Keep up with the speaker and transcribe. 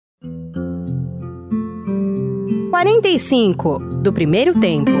45 do primeiro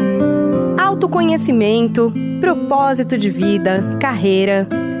tempo. Autoconhecimento, propósito de vida, carreira,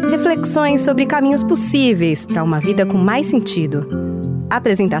 reflexões sobre caminhos possíveis para uma vida com mais sentido.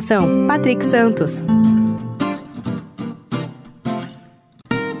 Apresentação: Patrick Santos.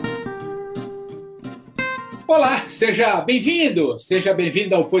 Olá, seja bem-vindo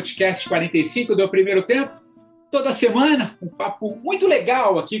ao podcast 45 do primeiro tempo. Toda semana, um papo muito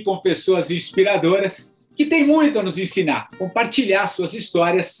legal aqui com pessoas inspiradoras que têm muito a nos ensinar, compartilhar suas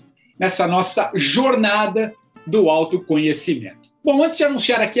histórias nessa nossa jornada do autoconhecimento. Bom, antes de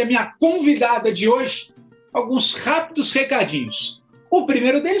anunciar aqui a minha convidada de hoje, alguns rápidos recadinhos. O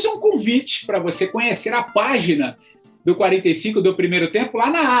primeiro deles é um convite para você conhecer a página do 45 do primeiro tempo lá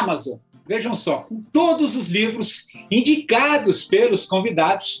na Amazon. Vejam só, com todos os livros indicados pelos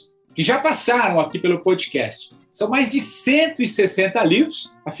convidados que já passaram aqui pelo podcast. São mais de 160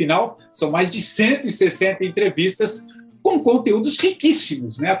 livros, afinal, são mais de 160 entrevistas com conteúdos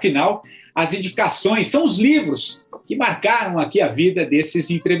riquíssimos, né? Afinal, as indicações são os livros que marcaram aqui a vida desses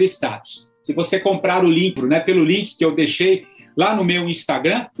entrevistados. Se você comprar o livro, né, pelo link que eu deixei lá no meu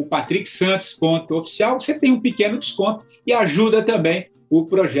Instagram, o patricksantos.oficial, você tem um pequeno desconto e ajuda também o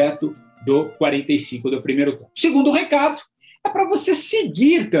projeto do 45 do primeiro tempo. Segundo recado, é para você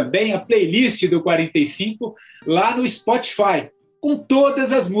seguir também a playlist do 45 lá no Spotify, com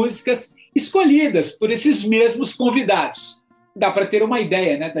todas as músicas escolhidas por esses mesmos convidados. Dá para ter uma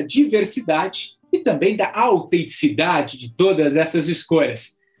ideia, né, da diversidade e também da autenticidade de todas essas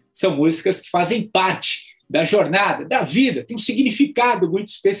escolhas. São músicas que fazem parte da jornada, da vida, tem um significado muito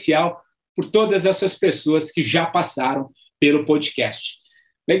especial por todas essas pessoas que já passaram pelo podcast.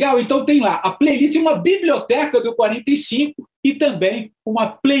 Legal? Então tem lá a playlist, uma biblioteca do 45 e também uma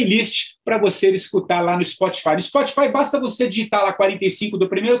playlist para você escutar lá no Spotify. No Spotify basta você digitar lá 45 do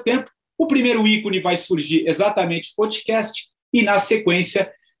primeiro tempo, o primeiro ícone vai surgir exatamente podcast e na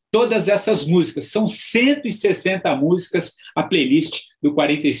sequência todas essas músicas. São 160 músicas, a playlist do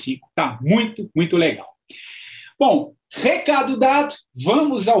 45. Está muito, muito legal. Bom, recado dado,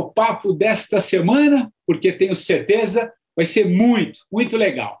 vamos ao papo desta semana, porque tenho certeza vai ser muito, muito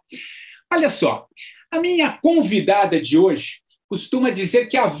legal. Olha só, a minha convidada de hoje costuma dizer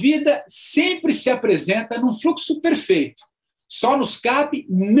que a vida sempre se apresenta num fluxo perfeito. Só nos cabe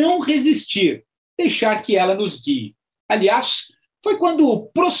não resistir, deixar que ela nos guie. Aliás, foi quando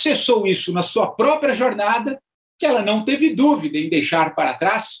processou isso na sua própria jornada que ela não teve dúvida em deixar para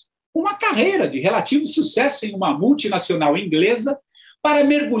trás uma carreira de relativo sucesso em uma multinacional inglesa para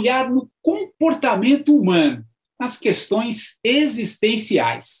mergulhar no comportamento humano, nas questões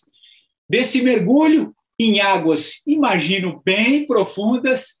existenciais. Desse mergulho em águas, imagino, bem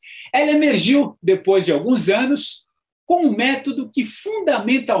profundas, ela emergiu, depois de alguns anos, com um método que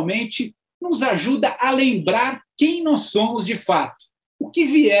fundamentalmente nos ajuda a lembrar quem nós somos de fato, o que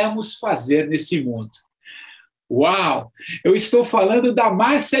viemos fazer nesse mundo. Uau! Eu estou falando da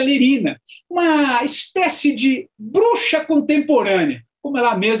Márcia Lerina, uma espécie de bruxa contemporânea, como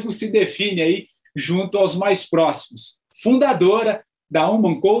ela mesma se define aí, junto aos mais próximos. Fundadora da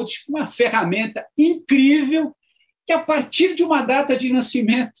Human Coach, uma ferramenta incrível que, a partir de uma data de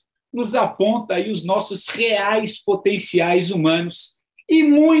nascimento, nos aponta aí os nossos reais potenciais humanos e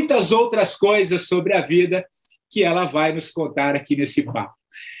muitas outras coisas sobre a vida que ela vai nos contar aqui nesse papo.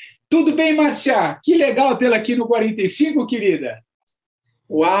 Tudo bem, Márcia? Que legal tê-la aqui no 45, querida.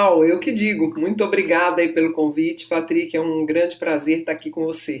 Uau, eu que digo. Muito obrigada aí pelo convite, Patrick. É um grande prazer estar aqui com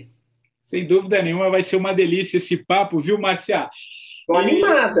você. Sem dúvida nenhuma, vai ser uma delícia esse papo, viu, Márcia? Tô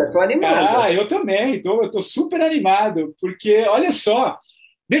animada. Eu também, estou super animado, porque, olha só,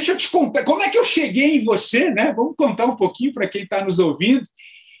 deixa eu te contar, como é que eu cheguei em você, né? Vamos contar um pouquinho para quem está nos ouvindo.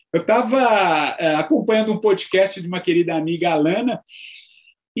 Eu estava acompanhando um podcast de uma querida amiga, Alana,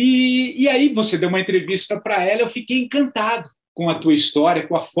 e aí você deu uma entrevista para ela, eu fiquei encantado com a tua história,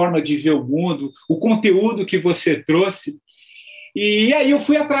 com a forma de ver o mundo, o conteúdo que você trouxe. E aí eu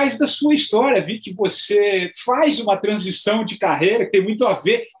fui atrás da sua história, vi que você faz uma transição de carreira, que tem muito a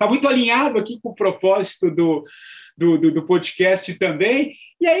ver, está muito alinhado aqui com o propósito do podcast também.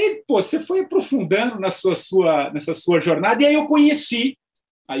 E aí, você foi aprofundando nessa sua jornada, e aí eu conheci,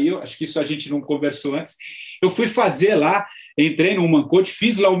 acho que isso a gente não conversou antes, eu fui fazer lá, entrei no Human Coach,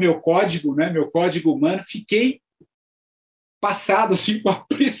 fiz lá o meu código, né, meu código humano, fiquei passado assim com a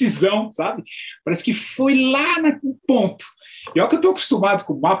precisão, sabe? Parece que foi lá no ponto. E olha que eu estou acostumado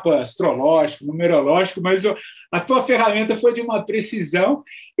com mapa astrológico, numerológico, mas a tua ferramenta foi de uma precisão.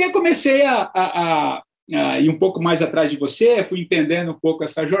 E eu comecei a ir um pouco mais atrás de você, fui entendendo um pouco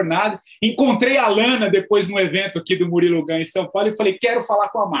essa jornada. Encontrei a Lana depois no evento aqui do Murilo Gun em São Paulo e falei, quero falar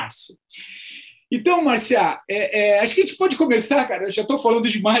com a Márcia. Então, Marcia, acho que a gente pode começar, cara. Eu já estou falando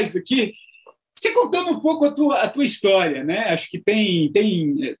demais aqui. Você contando um pouco a tua história, né? Acho que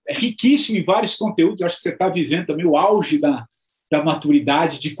é riquíssimo em vários conteúdos. Acho que você está vivendo também o auge da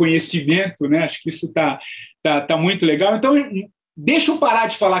maturidade, de conhecimento, né? Acho que isso tá muito legal. Então, deixa eu parar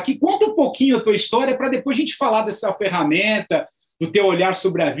de falar aqui. Conta um pouquinho a tua história para depois a gente falar dessa ferramenta, do teu olhar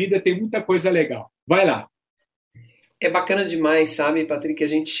sobre a vida. Tem muita coisa legal. Vai lá. É bacana demais, sabe, Patrick, a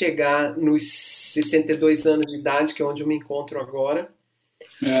gente chegar nos 62 anos de idade, que é onde eu me encontro agora,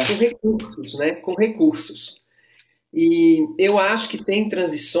 com recursos, né? Com recursos. E eu acho que tem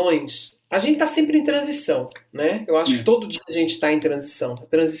transições. A gente está sempre em transição, né? Eu acho que todo dia a gente está em transição. A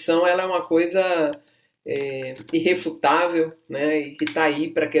transição, ela é uma coisa irrefutável, né? E que está aí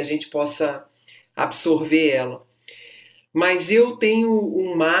para que a gente possa absorver ela. Mas eu tenho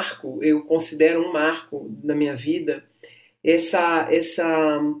um marco, eu considero um marco na minha vida, essa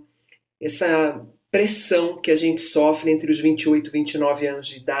pressão que a gente sofre entre os 28 e 29 anos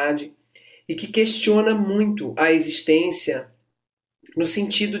de idade e que questiona muito a existência no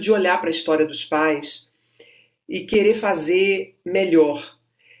sentido de olhar para a história dos pais e querer fazer melhor,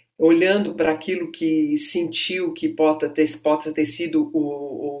 olhando para aquilo que sentiu que possa ter sido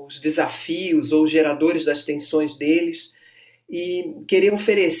os desafios ou os geradores das tensões deles e querer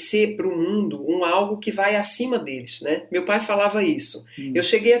oferecer para o mundo algo que vai acima deles, né? Meu pai falava isso. Eu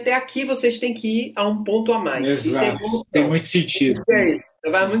cheguei até aqui, vocês têm que ir a um ponto a mais. Exato. Isso é evolução. Tem muito sentido. É isso,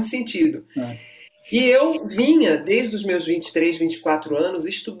 faz muito sentido. E eu vinha, desde os meus 23, 24 anos,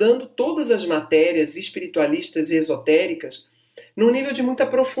 estudando todas as matérias espiritualistas e esotéricas num nível de muita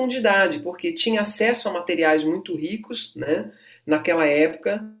profundidade, porque tinha acesso a materiais muito ricos, né, naquela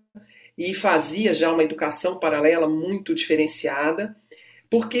época, e fazia já uma educação paralela muito diferenciada,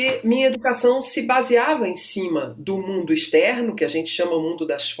 porque minha educação se baseava em cima do mundo externo, que a gente chama o mundo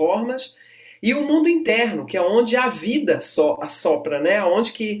das formas, e o mundo interno, que é onde a vida assopra, né?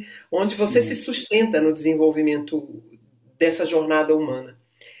 Onde você se sustenta no desenvolvimento dessa jornada humana.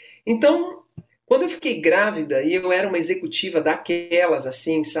 Então, quando eu fiquei grávida, e eu era uma executiva daquelas,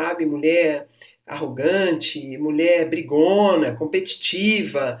 assim, sabe? Mulher arrogante, mulher brigona,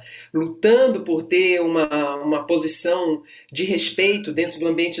 competitiva, lutando por ter uma posição de respeito dentro do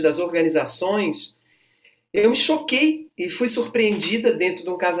ambiente das organizações, eu me choquei e fui surpreendida dentro de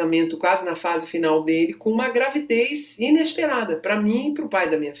um casamento quase na fase final dele com uma gravidez inesperada para mim e para o pai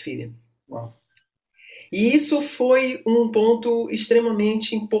da minha filha. Uau. E isso foi um ponto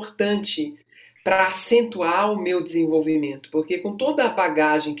extremamente importante para acentuar o meu desenvolvimento, porque com toda a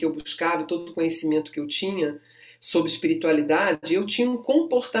bagagem que eu buscava, todo o conhecimento que eu tinha sobre espiritualidade, eu tinha um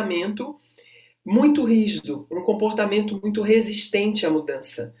comportamento muito rígido, um comportamento muito resistente à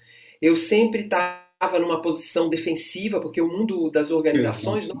mudança. Eu sempre estava numa posição defensiva, porque o mundo das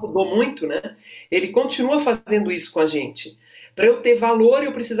organizações não mudou muito, né? Ele continua fazendo isso com a gente. Para eu ter valor,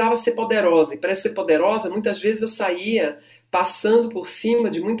 eu precisava ser poderosa. E para eu ser poderosa, muitas vezes eu saía passando por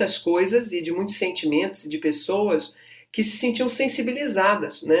cima de muitas coisas e de muitos sentimentos e de pessoas que se sentiam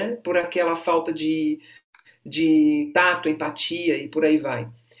sensibilizadas, né? Por aquela falta de tato, empatia e por aí vai.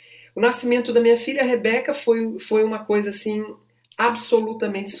 O nascimento da minha filha, Rebeca, foi uma coisa assim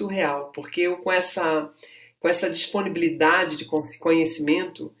absolutamente surreal, porque eu com essa disponibilidade de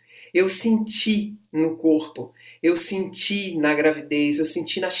conhecimento, eu senti no corpo, eu senti na gravidez, eu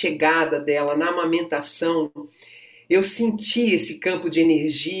senti na chegada dela, na amamentação, eu senti esse campo de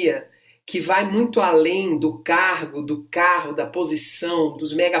energia que vai muito além do cargo, do carro, da posição,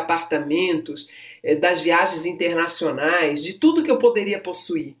 dos mega apartamentos, das viagens internacionais, de tudo que eu poderia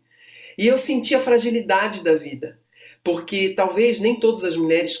possuir. E eu senti a fragilidade da vida, porque talvez nem todas as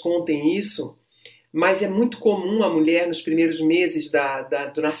mulheres contem isso, mas é muito comum a mulher, nos primeiros meses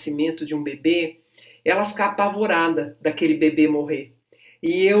do nascimento de um bebê, ela ficar apavorada daquele bebê morrer.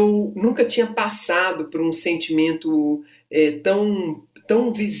 E eu nunca tinha passado por um sentimento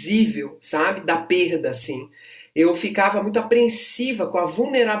tão visível, sabe? Da perda, assim. Eu ficava muito apreensiva com a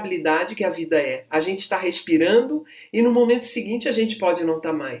vulnerabilidade que a vida é. A gente está respirando e no momento seguinte a gente pode não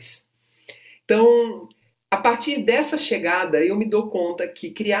estar mais. Então, a partir dessa chegada, eu me dou conta que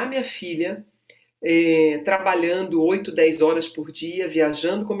criar minha filha, trabalhando 8, 10 horas por dia,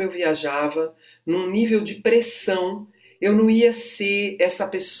 viajando como eu viajava, num nível de pressão, eu não ia ser essa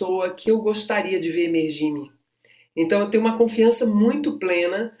pessoa que eu gostaria de ver emergir em mim. Então eu tenho uma confiança muito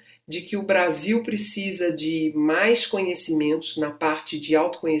plena de que o Brasil precisa de mais conhecimentos na parte de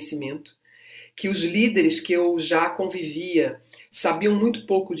autoconhecimento, que os líderes que eu já convivia sabiam muito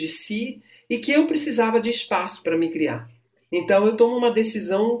pouco de si e que eu precisava de espaço para me criar. Então eu tomo uma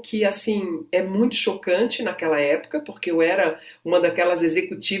decisão que, assim, é muito chocante naquela época, porque eu era uma daquelas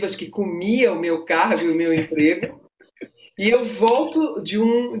executivas que comia o meu cargo e o meu emprego. E eu volto de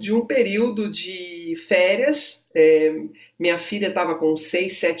um período de férias. Minha filha estava com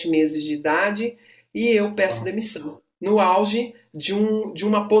 6, 7 meses de idade e eu peço demissão. No auge de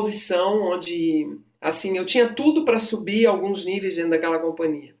uma posição onde, assim, eu tinha tudo para subir alguns níveis dentro daquela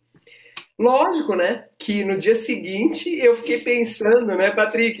companhia. Lógico, né, que no dia seguinte eu fiquei pensando, né,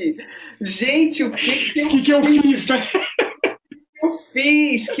 Patrick, gente, o que que eu fiz, né? eu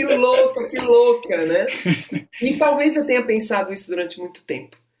fiz? Que louca, né? E talvez eu tenha pensado isso durante muito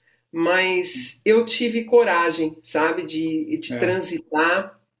tempo, mas eu tive coragem, sabe, de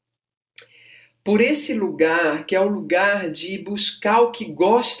transitar por esse lugar, que é o lugar de buscar o que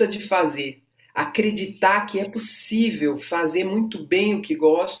gosta de fazer, acreditar que é possível fazer muito bem o que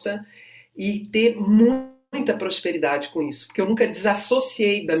gosta e ter muita prosperidade com isso, porque eu nunca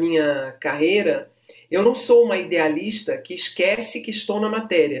desassociei da minha carreira. Eu não sou uma idealista que esquece que estou na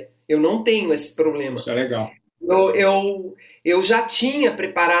matéria, eu não tenho esse problema. Isso é legal. Eu já tinha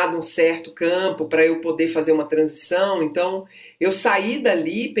preparado um certo campo para eu poder fazer uma transição, então eu saí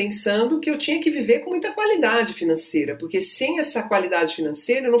dali pensando que eu tinha que viver com muita qualidade financeira, porque sem essa qualidade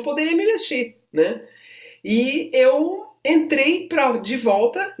financeira eu não poderia me mexer, né? E eu entrei de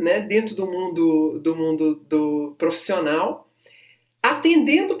volta, né, dentro do mundo do profissional,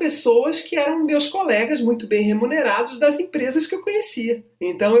 atendendo pessoas que eram meus colegas muito bem remunerados das empresas que eu conhecia.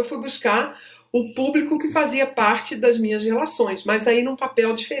 Então eu fui buscar o público que fazia parte das minhas relações, mas aí num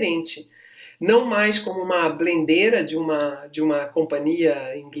papel diferente. Não mais como uma blendeira de uma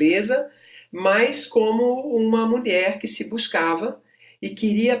companhia inglesa, mas como uma mulher que se buscava e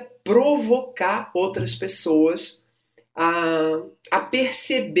queria provocar outras pessoas a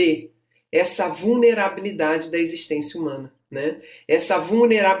perceber essa vulnerabilidade da existência humana, né? Essa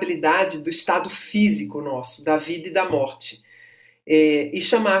vulnerabilidade do estado físico nosso, da vida e da morte. E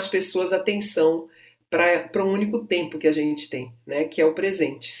chamar as pessoas a atenção para um único tempo que a gente tem, né? Que é o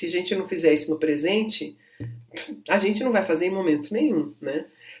presente. Se a gente não fizer isso no presente, a gente não vai fazer em momento nenhum, né?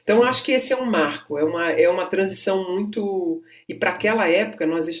 Então acho que esse é um marco, é uma transição muito... E para aquela época,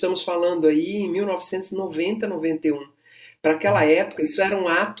 nós estamos falando aí em 1990, 91. Para aquela época, isso era um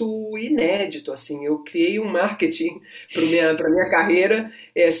ato inédito, assim. Eu criei um marketing para minha carreira,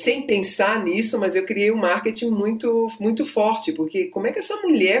 sem pensar nisso, mas eu criei um marketing muito, muito forte, porque como é que essa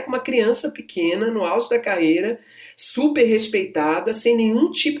mulher, com uma criança pequena, no auge da carreira, super respeitada, sem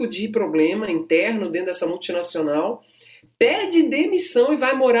nenhum tipo de problema interno dentro dessa multinacional, pede demissão e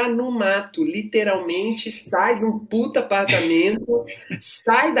vai morar no mato, literalmente, sai de um puta apartamento,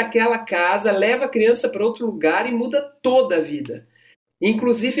 sai daquela casa, leva a criança para outro lugar e muda toda a vida.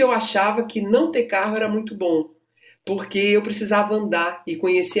 Inclusive eu achava que não ter carro era muito bom, porque eu precisava andar e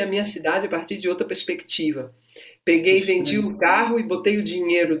conhecer a minha cidade a partir de outra perspectiva. Peguei e vendi o carro e botei o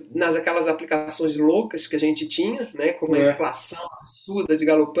dinheiro aquelas aplicações loucas que a gente tinha, né, com uma inflação absurda de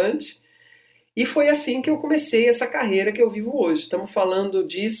galopante. E foi assim que eu comecei essa carreira que eu vivo hoje. Estamos falando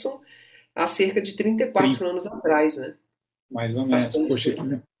disso há cerca de 34 anos atrás, né? Mais ou menos. Poxa,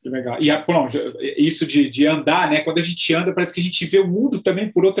 que legal. E bom, isso de andar, né? Quando a gente anda, parece que a gente vê o mundo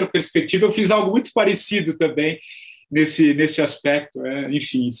também por outra perspectiva. Eu fiz algo muito parecido também nesse aspecto.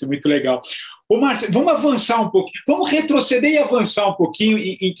 Enfim, isso é muito legal. Ô, Márcia, vamos avançar um pouquinho, vamos retroceder e avançar um pouquinho.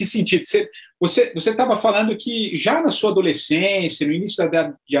 Em que sentido? Você estava falando que já na sua adolescência, no início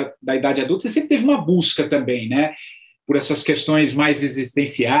da idade adulta, você sempre teve uma busca também, né? Por essas questões mais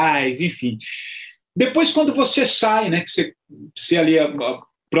existenciais, enfim. Depois, quando você sai, né? Que você ali,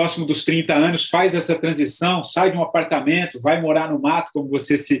 próximo dos 30 anos, faz essa transição, sai de um apartamento, vai morar no mato, como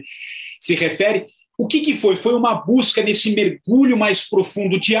você se refere. O que foi? Foi uma busca nesse mergulho mais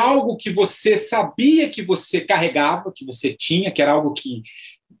profundo de algo que você sabia que você carregava, que você tinha, que era algo que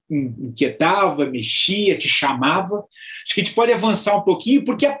inquietava, mexia, te chamava. Acho que a gente pode avançar um pouquinho,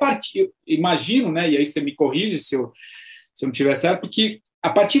 porque imagino, né, e aí você me corrige se eu não estiver certo, porque a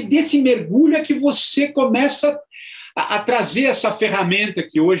partir desse mergulho é que você começa a trazer essa ferramenta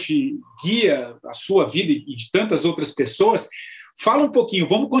que hoje guia a sua vida e de tantas outras pessoas. Fala um pouquinho,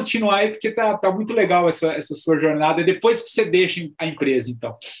 vamos continuar aí, porque tá muito legal essa sua jornada, depois que você deixa a empresa,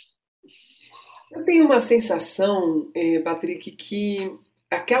 então. Eu tenho uma sensação, Patrick, que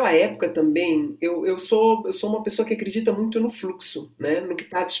aquela época também, eu sou uma pessoa que acredita muito no fluxo, né? No que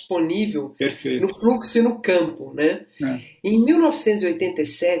está disponível. Perfeito. No fluxo e no campo, né? Em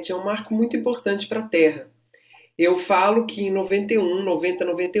 1987 é um marco muito importante para a Terra. Eu falo que em 91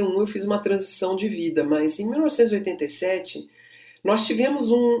 eu fiz uma transição de vida, mas em 1987 nós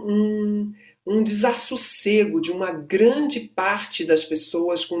tivemos um desassossego de uma grande parte das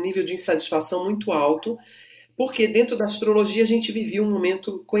pessoas com um nível de insatisfação muito alto, porque dentro da astrologia a gente vivia um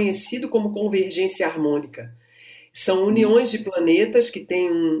momento conhecido como convergência harmônica. São uniões de planetas que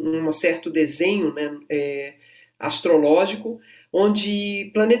têm um certo desenho, né, astrológico,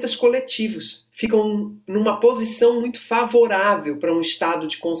 onde planetas coletivos ficam numa posição muito favorável para um estado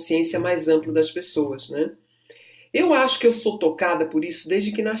de consciência mais amplo das pessoas, né? Eu acho que eu sou tocada por isso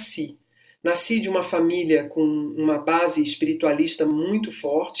desde que nasci. Nasci de uma família com uma base espiritualista muito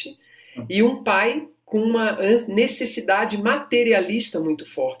forte e um pai com uma necessidade materialista muito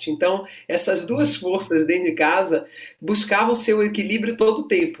forte. Então, essas duas forças dentro de casa buscavam seu equilíbrio todo o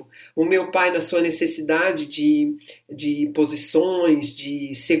tempo. O meu pai na sua necessidade de posições,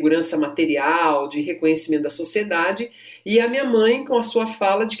 de segurança material, de reconhecimento da sociedade, e a minha mãe com a sua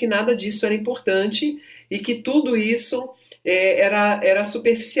fala de que nada disso era importante e que tudo isso era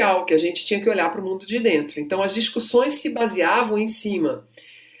superficial, que a gente tinha que olhar para o mundo de dentro. Então, as discussões se baseavam em cima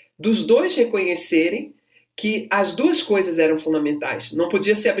dos dois reconhecerem que as duas coisas eram fundamentais. Não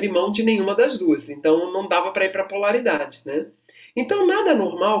podia se abrir mão de nenhuma das duas. Então, não dava para ir para a polaridade, né? Então, nada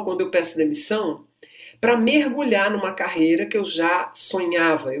normal quando eu peço demissão para mergulhar numa carreira que eu já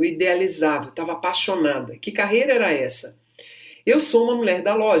sonhava, eu idealizava, eu estava apaixonada. Que carreira era essa? Eu sou uma mulher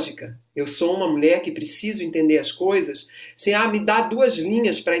da lógica. Eu sou uma mulher que preciso entender as coisas. Se me dá 2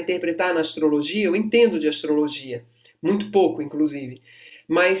 linhas para interpretar na astrologia, eu entendo de astrologia. Muito pouco, inclusive.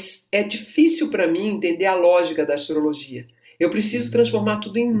 Mas é difícil para mim entender a lógica da astrologia. Eu preciso transformar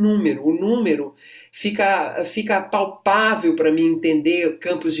tudo em número. O número fica palpável para mim entender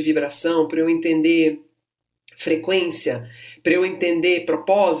campos de vibração, para eu entender frequência, para eu entender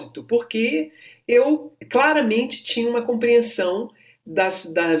propósito, porque eu claramente tinha uma compreensão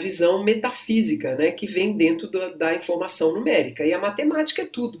da visão metafísica, né, que vem dentro da informação numérica. E a matemática é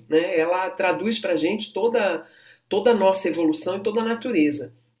tudo, né? Ela traduz para a gente toda a nossa evolução e toda a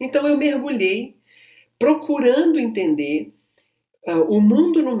natureza. Então eu mergulhei procurando entender o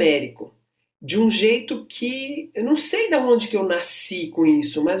mundo numérico de um jeito que, eu não sei de onde que eu nasci com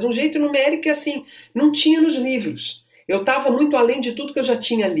isso, mas um jeito numérico que assim, não tinha nos livros. Eu estava muito além de tudo que eu já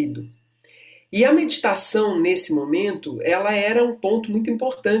tinha lido. E a meditação, nesse momento, ela era um ponto muito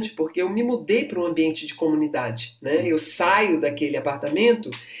importante, porque eu me mudei para um ambiente de comunidade, né? Eu saio daquele apartamento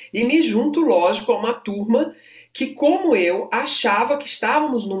e me junto, lógico, a uma turma que, como eu, achava que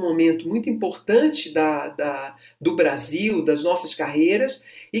estávamos num momento muito importante do Brasil, das nossas carreiras,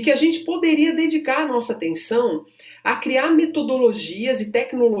 e que a gente poderia dedicar a nossa atenção a criar metodologias e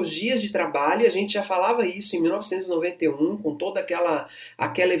tecnologias de trabalho. A gente já falava isso em 1991, com toda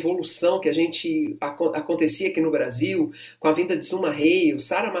aquela evolução que acontecia aqui no Brasil, com a vinda de Zuma Hale,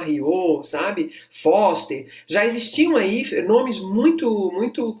 Sara Mariot, sabe? Foster. Já existiam aí nomes muito,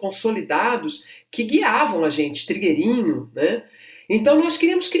 muito consolidados que guiavam a gente, Trigueirinho, né? Então nós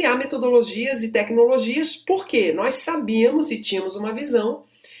queríamos criar metodologias e tecnologias porque nós sabíamos e tínhamos uma visão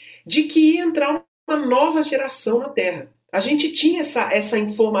de que ia entrar uma nova geração na Terra. A gente tinha essa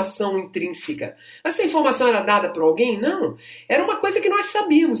informação intrínseca. Essa informação era dada por alguém? Não. Era uma coisa que nós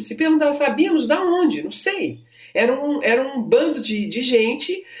sabíamos. Se perguntar, sabíamos de onde? Não sei. Era um bando de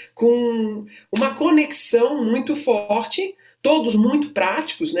gente com uma conexão muito forte, todos muito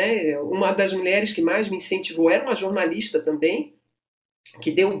práticos, né? Uma das mulheres que mais me incentivou era uma jornalista também, que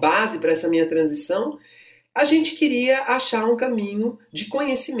deu base para essa minha transição. A gente queria achar um caminho de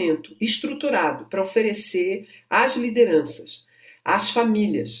conhecimento estruturado para oferecer às lideranças, às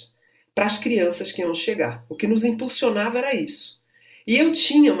famílias, para as crianças que iam chegar. O que nos impulsionava era isso. E eu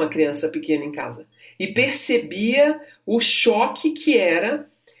tinha uma criança pequena em casa e percebia o choque que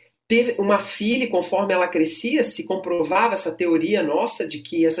era ter uma filha, e conforme ela crescia, se comprovava essa teoria nossa de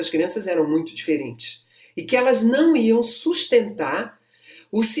que essas crianças eram muito diferentes e que elas não iam sustentar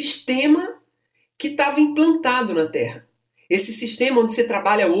o sistema que estava implantado na Terra. Esse sistema onde você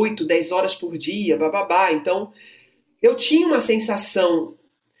trabalha 8, 10 horas por dia, bababá. Então, eu tinha uma sensação,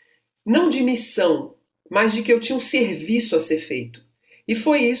 não de missão, mas de que eu tinha um serviço a ser feito. E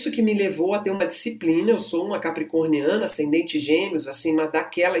foi isso que me levou a ter uma disciplina. Eu sou uma capricorniana, ascendente gêmeos, assim, mas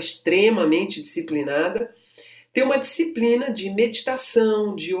daquela extremamente disciplinada. Ter uma disciplina de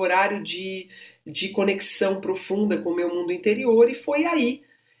meditação, de horário de conexão profunda com o meu mundo interior, e foi aí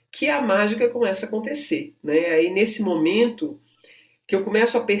que a mágica começa a acontecer, né? Aí nesse momento que eu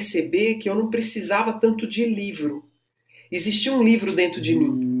começo a perceber que eu não precisava tanto de livro. Existia um livro dentro de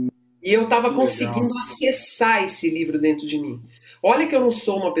mim. E eu estava conseguindo acessar esse livro dentro de mim. Olha que eu não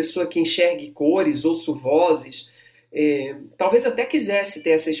sou uma pessoa que enxergue cores, ouço vozes, talvez eu até quisesse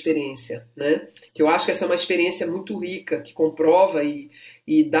ter essa experiência, né? Que eu acho que essa é uma experiência muito rica, que comprova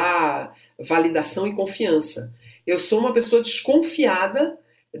e dá validação e confiança. Eu sou uma pessoa desconfiada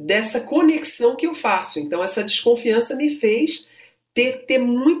dessa conexão que eu faço. Então, essa desconfiança me fez ter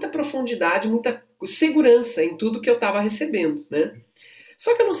muita profundidade, muita segurança em tudo que eu estava recebendo, né?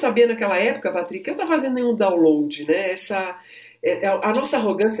 Só que eu não sabia naquela época, Patrick, que eu não estava fazendo nenhum download, né? A nossa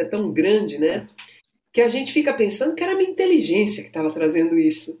arrogância é tão grande, né? Que a gente fica pensando que era a minha inteligência que estava trazendo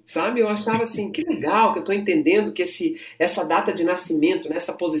isso, sabe? Eu achava assim, que legal que eu estou entendendo que essa data de nascimento,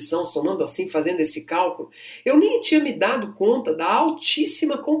 nessa posição, somando assim, fazendo esse cálculo. Eu nem tinha me dado conta da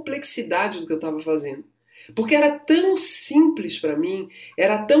altíssima complexidade do que eu estava fazendo. Porque era tão simples para mim,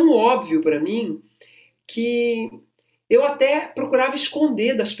 era tão óbvio para mim, que eu até procurava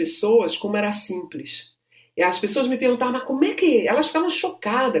esconder das pessoas como era simples. E as pessoas me perguntavam, mas como é que... Elas ficavam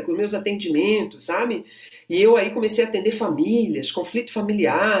chocadas com meus atendimentos, sabe? E eu aí comecei a atender famílias, conflitos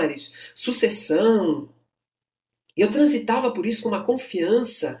familiares, sucessão. Eu transitava por isso com uma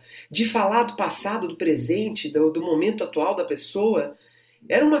confiança de falar do passado, do presente, do momento atual da pessoa.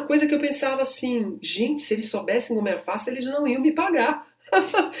 Era uma coisa que eu pensava assim, gente, se eles soubessem como é fácil, eles não iam me pagar.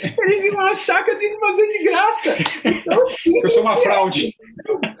 Eles iam achar que eu tinha que fazer de graça. Então, eu sou uma fraude.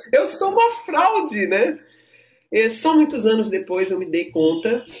 Eu sou uma fraude, né? E só muitos anos depois eu me dei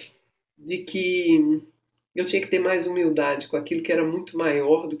conta de que eu tinha que ter mais humildade com aquilo que era muito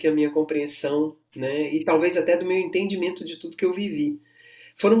maior do que a minha compreensão, né? E talvez até do meu entendimento de tudo que eu vivi.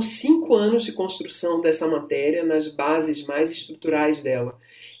 Foram 5 anos de construção dessa matéria nas bases mais estruturais dela.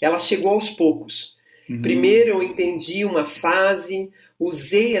 Ela chegou aos poucos. Primeiro eu entendi uma fase,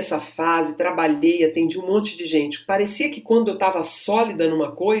 usei essa fase, trabalhei, atendi um monte de gente. Parecia que quando eu estava sólida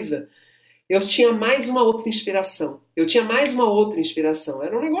numa coisa, eu tinha mais uma outra inspiração.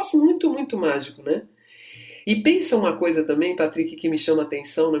 Era um negócio muito, muito mágico, né? E pensa uma coisa também, Patrick, que me chama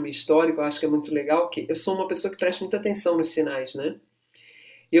atenção na minha história, que eu acho que é muito legal, que eu sou uma pessoa que presta muita atenção nos sinais, né?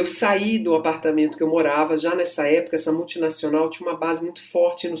 Eu saí do apartamento que eu morava, já nessa época, essa multinacional tinha uma base muito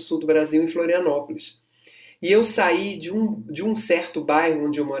forte no sul do Brasil, em Florianópolis. E eu saí de um certo bairro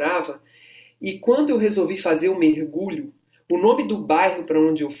onde eu morava, e quando eu resolvi fazer um mergulho, o nome do bairro para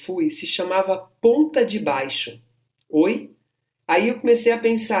onde eu fui se chamava Ponta de Baixo. Oi? Aí eu comecei a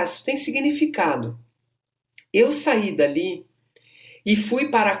pensar, isso tem significado. Eu saí dali e fui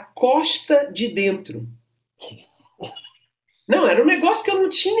para a Costa de Dentro. Não, era um negócio que eu não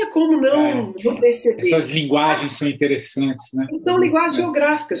tinha como não perceber. Essas linguagens são interessantes, né? Então, linguagens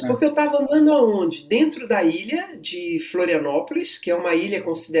geográficas, porque eu estava andando aonde? Dentro da ilha de Florianópolis, que é uma ilha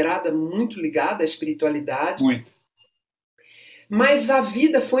considerada muito ligada à espiritualidade. Muito. Mas a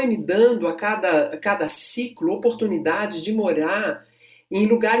vida foi me dando, a cada ciclo, oportunidades de morar em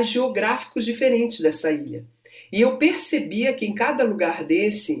lugares geográficos diferentes dessa ilha. E eu percebia que em cada lugar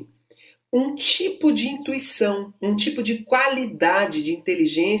desse, um tipo de intuição, um tipo de qualidade de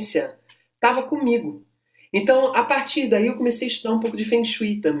inteligência estava comigo. Então, a partir daí, eu comecei a estudar um pouco de Feng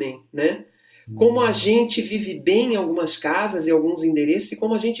Shui também, né? Como a gente vive bem em algumas casas e alguns endereços e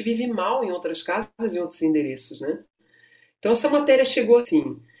como a gente vive mal em outras casas e outros endereços, né? Então, essa matéria chegou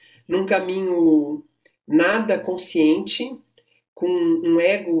assim, num caminho nada consciente, com um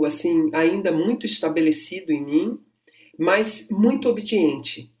ego assim ainda muito estabelecido em mim, mas muito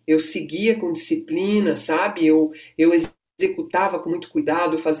obediente. Eu seguia com disciplina, sabe? Eu executava com muito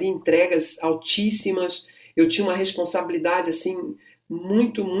cuidado, eu fazia entregas altíssimas, eu tinha uma responsabilidade assim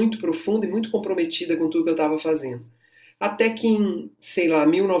muito, muito profunda e muito comprometida com tudo que eu estava fazendo. Até que em,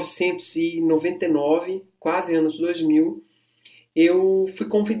 1999, quase anos 2000, eu fui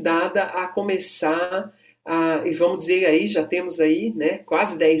convidada a começar e vamos dizer aí, já temos aí, né,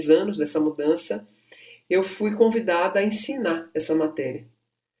 quase 10 anos dessa mudança, eu fui convidada a ensinar essa matéria.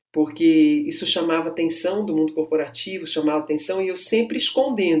 Porque isso chamava atenção do mundo corporativo, chamava atenção, e eu sempre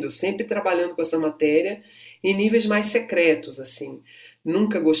escondendo, eu sempre trabalhando com essa matéria em níveis mais secretos, assim.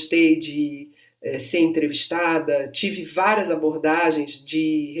 Nunca gostei de ser entrevistada, tive várias abordagens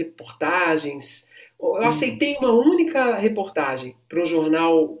de reportagens. Eu aceitei uma única reportagem para um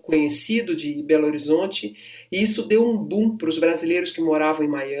jornal conhecido de Belo Horizonte, e isso deu um boom para os brasileiros que moravam em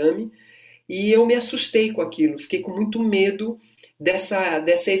Miami, e eu me assustei com aquilo, fiquei com muito medo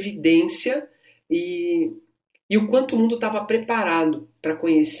dessa evidência e o quanto o mundo estava preparado para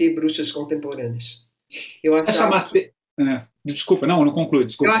conhecer bruxas contemporâneas. Eu achava Desculpa, não conclui,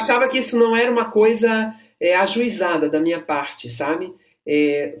 desculpa. Eu achava que isso não era uma coisa ajuizada da minha parte, sabe?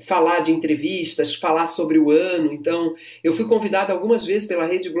 Falar de entrevistas, falar sobre o ano. Então, eu fui convidada algumas vezes pela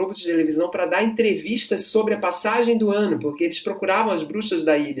Rede Globo de televisão para dar entrevistas sobre a passagem do ano, porque eles procuravam as bruxas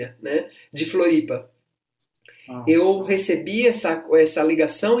da ilha, né, de Floripa. Eu recebia essa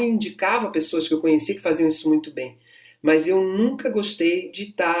ligação e indicava pessoas que eu conhecia que faziam isso muito bem. Mas eu nunca gostei de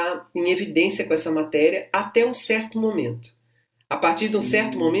estar em evidência com essa matéria até um certo momento. A partir de um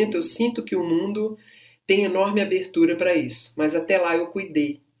certo momento, eu sinto que o mundo tem enorme abertura para isso. Mas até lá eu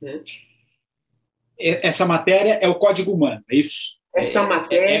cuidei, né? Essa matéria é o Código Humano, é isso? Essa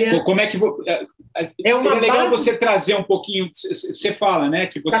matéria... Como é que... seria legal você trazer um pouquinho... Você fala, né,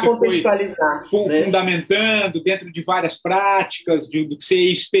 que você foi fundamentando dentro de várias práticas, do que você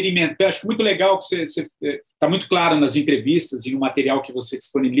ia experimentando. Acho que muito legal que você está muito claro nas entrevistas e no material que você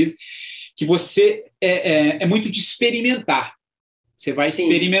disponibiliza, que você é muito de experimentar. Você vai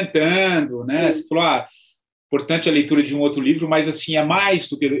experimentando, né? Você falou, importante a leitura de um outro livro, mas assim, é mais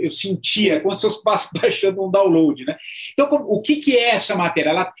do que eu sentia, como se fosse baixando um download, né? Então, o que é essa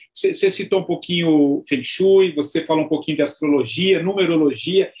matéria? Você citou um pouquinho Feng Shui, você falou um pouquinho de astrologia,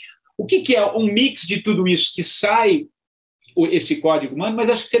 numerologia. O que é um mix de tudo isso que sai esse Código Humano? Mas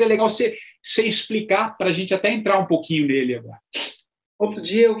acho que seria legal você explicar para a gente até entrar um pouquinho nele agora. Outro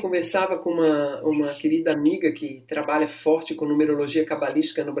dia eu conversava com uma querida amiga que trabalha forte com numerologia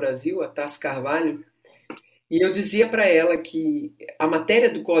cabalística no Brasil, a Tassi Carvalho, e eu dizia para ela que a matéria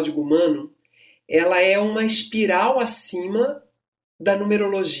do Código Humano, ela é uma espiral acima da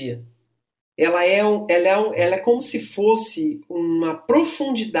numerologia. Ela é como se fosse uma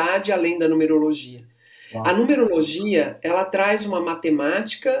profundidade além da numerologia. Uau. A numerologia, ela traz uma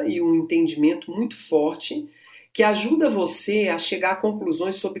matemática e um entendimento muito forte que ajuda você a chegar a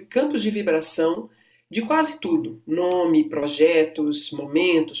conclusões sobre campos de vibração de quase tudo. Nome, projetos,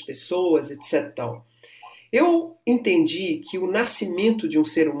 momentos, pessoas, etc. Tal. Eu entendi que o nascimento de um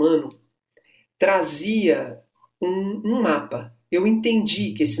ser humano trazia um mapa. Eu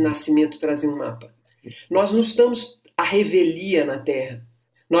entendi que esse nascimento trazia um mapa. Nós não estamos à revelia na Terra.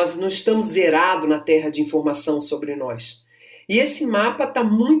 Nós não estamos zerados na Terra de informação sobre nós. E esse mapa está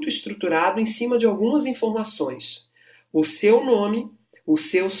muito estruturado em cima de algumas informações. O seu nome, o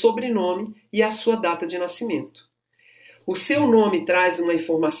seu sobrenome e a sua data de nascimento. O seu nome traz uma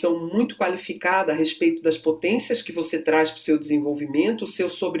informação muito qualificada a respeito das potências que você traz para o seu desenvolvimento. O seu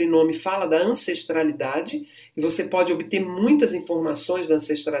sobrenome fala da ancestralidade e você pode obter muitas informações da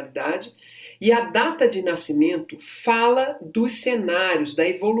ancestralidade. E a data de nascimento fala dos cenários, da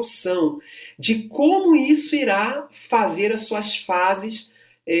evolução, de como isso irá fazer as suas fases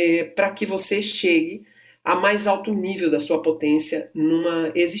para que você chegue a mais alto nível da sua potência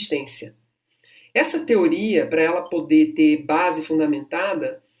numa existência. Essa teoria, para ela poder ter base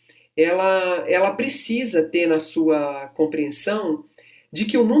fundamentada, ela precisa ter na sua compreensão de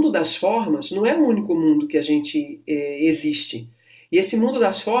que o mundo das formas não é o único mundo que a gente existe. E esse mundo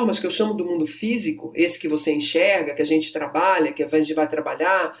das formas, que eu chamo do mundo físico, esse que você enxerga, que a gente trabalha, que a gente vai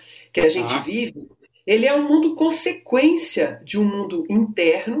trabalhar, que a gente vive, ele é um mundo consequência de um mundo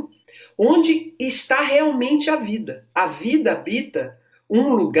interno, onde está realmente a vida. A vida habita um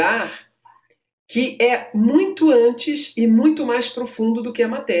lugar que é muito antes e muito mais profundo do que a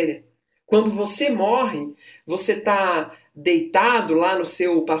matéria. Quando você morre, você está deitado lá no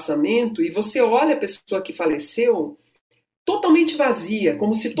seu passamento e você olha a pessoa que faleceu totalmente vazia,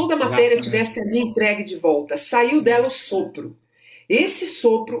 como se toda a matéria tivesse ali entregue de volta. Saiu dela o sopro. Esse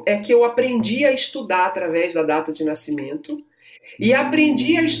sopro é que eu aprendi a estudar através da data de nascimento e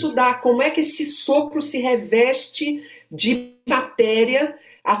aprendi a estudar como é que esse sopro se reveste de matéria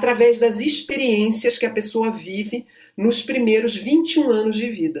através das experiências que a pessoa vive nos primeiros 21 anos de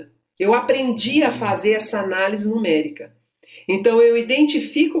vida. Eu aprendi a fazer essa análise numérica. Então eu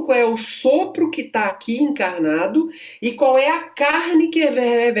identifico qual é o sopro que está aqui encarnado e qual é a carne que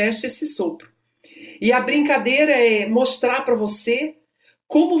reveste esse sopro. E a brincadeira é mostrar para você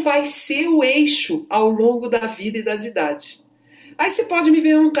como vai ser o eixo ao longo da vida e das idades. Aí você pode me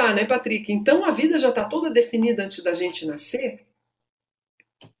perguntar, né, Patrick? Então a vida já está toda definida antes da gente nascer?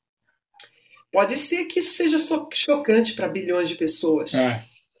 Pode ser que isso seja chocante para bilhões de pessoas.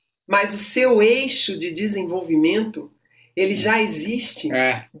 Mas o seu eixo de desenvolvimento, ele já existe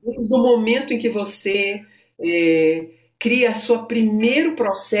desde o momento em que você cria seu primeiro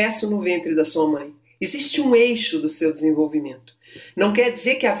processo no ventre da sua mãe. Existe um eixo do seu desenvolvimento. Não quer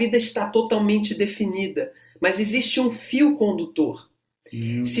dizer que a vida está totalmente definida, mas existe um fio condutor.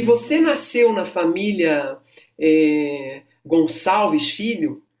 Se você nasceu na família Gonçalves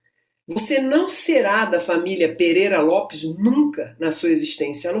Filho, você não será da família Pereira Lopes nunca na sua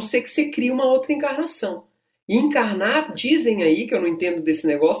existência, a não ser que você crie uma outra encarnação. E encarnar, dizem aí, que eu não entendo desse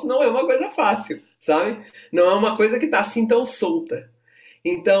negócio, não é uma coisa fácil, sabe? Não é uma coisa que está assim tão solta.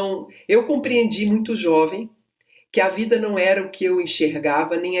 Então, eu compreendi muito jovem que a vida não era o que eu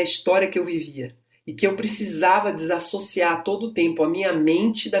enxergava, nem a história que eu vivia. e que eu precisava desassociar todo o tempo a minha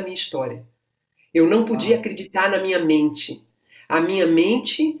mente da minha história. Eu não podia acreditar na minha mente. A minha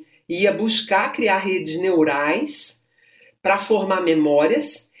mente ia buscar criar redes neurais para formar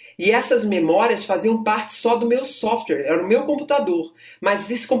memórias, e essas memórias faziam parte só do meu software, era o meu computador. Mas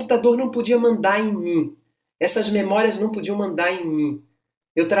esse computador não podia mandar em mim. Essas memórias não podiam mandar em mim.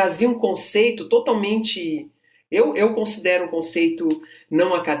 Eu trazia um conceito totalmente... Eu considero um conceito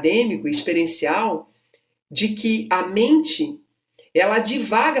não acadêmico, experiencial, de que a mente, ela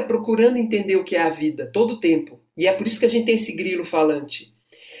divaga procurando entender o que é a vida, todo o tempo. E é por isso que a gente tem esse grilo falante.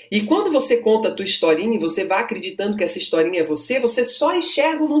 E quando você conta a tua historinha e você vai acreditando que essa historinha é você, você só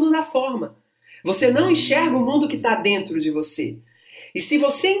enxerga o mundo da forma. Você não enxerga o mundo que está dentro de você. E se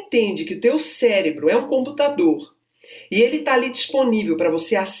você entende que o teu cérebro é um computador e ele está ali disponível para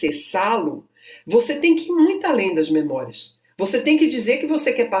você acessá-lo, você tem que ir muito além das memórias. Você tem que dizer que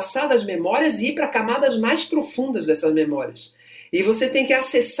você quer passar das memórias e ir para camadas mais profundas dessas memórias. E você tem que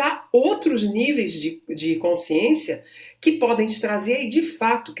acessar outros níveis de consciência que podem te trazer aí, de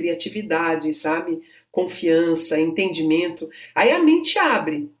fato, criatividade, sabe? Confiança, entendimento. Aí a mente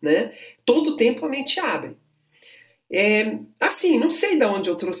abre, né? Todo tempo a mente abre. Assim, não sei de onde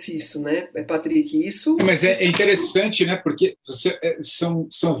eu trouxe isso, né, Patrick? Mas é interessante, né? Porque são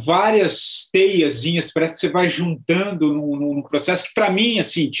várias teiazinhas, parece que você vai juntando num processo que, para mim,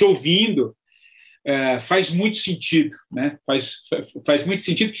 assim, te ouvindo, faz muito sentido, né? Faz muito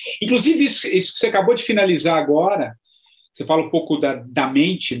sentido. Inclusive, isso que você acabou de finalizar agora, você fala um pouco da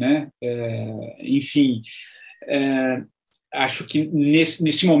mente, né? Enfim, acho que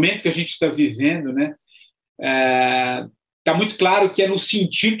nesse momento que a gente está vivendo, né? Está muito claro que é no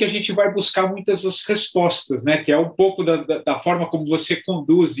sentir que a gente vai buscar muitas das respostas, né? Que é um pouco da forma como você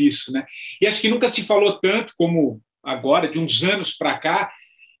conduz isso, né? E acho que nunca se falou tanto como agora, de uns anos para cá,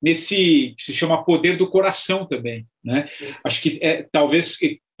 nesse que se chama poder do coração também, né? Acho que talvez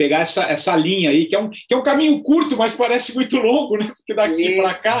pegar essa linha aí, que é um caminho curto, mas parece muito longo, né? Porque daqui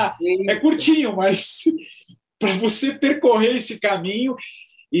para cá é curtinho, mas para você percorrer esse caminho.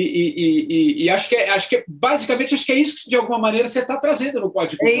 E acho que basicamente acho que é isso que de alguma maneira você está trazendo no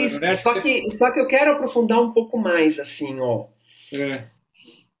Código Humano, isso, né? Só que eu quero aprofundar um pouco mais, assim, ó.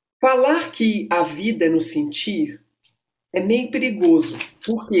 Falar que a vida é no sentir é meio perigoso.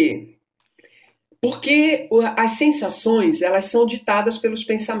 Por quê? Porque as sensações, elas são ditadas pelos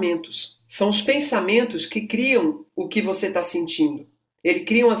pensamentos. São os pensamentos que criam o que você está sentindo. Eles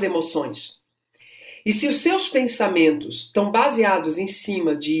criam as emoções. E se os seus pensamentos estão baseados em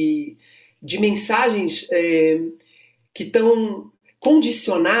cima de mensagens que estão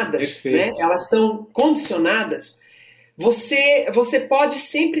condicionadas, né? Elas estão condicionadas, você pode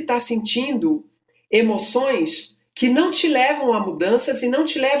sempre estar sentindo emoções que não te levam a mudanças e não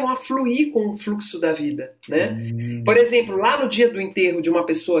te levam a fluir com o fluxo da vida, né? Por exemplo, lá no dia do enterro de uma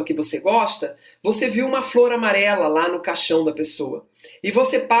pessoa que você gosta, você viu uma flor amarela lá no caixão da pessoa. E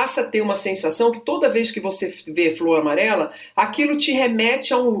você passa a ter uma sensação que toda vez que você vê flor amarela, aquilo te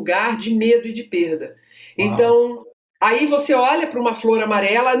remete a um lugar de medo e de perda. Então, aí você olha para uma flor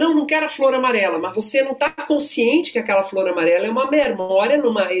amarela, não quero a flor amarela, mas você não está consciente que aquela flor amarela é uma memória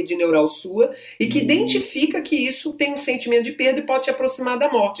numa rede neural sua e que identifica que isso tem um sentimento de perda e pode te aproximar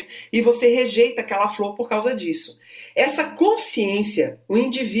da morte. E você rejeita aquela flor por causa disso. Essa consciência, o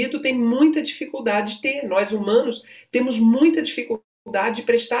indivíduo tem muita dificuldade de ter. Nós humanos temos muita dificuldade de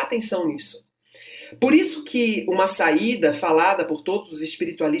prestar atenção nisso. Por isso que uma saída falada por todos os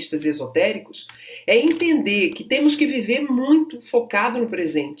espiritualistas esotéricos é entender que temos que viver muito focado no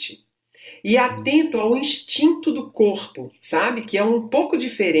presente e atento ao instinto do corpo, sabe? Que é um pouco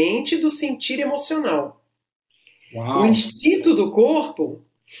diferente do sentir emocional. O instinto do corpo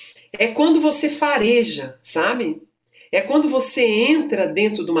é quando você fareja, sabe? É quando você entra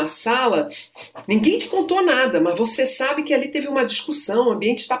dentro de uma sala, ninguém te contou nada, mas você sabe que ali teve uma discussão, o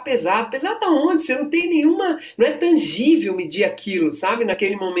ambiente está pesado. Pesado aonde? Você não tem nenhuma... Não é tangível medir aquilo, sabe?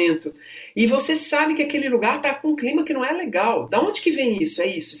 Naquele momento. E você sabe que aquele lugar está com um clima que não é legal. Da onde que vem isso?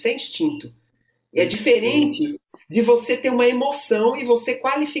 Isso é instinto. É diferente de você ter uma emoção e você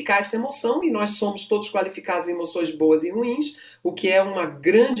qualificar essa emoção, e nós somos todos qualificados em emoções boas e ruins, o que é uma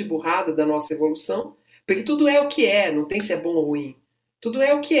grande burrada da nossa evolução. Porque tudo é o que é, não tem se é bom ou ruim. Tudo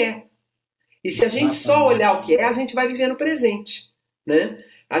é o que é. E se a gente só olhar o que é, a gente vai viver no presente, né?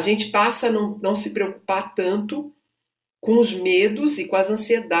 A gente passa a não se preocupar tanto com os medos e com as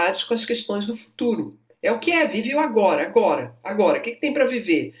ansiedades, com as questões do futuro. É o que é, vive o agora. O que tem para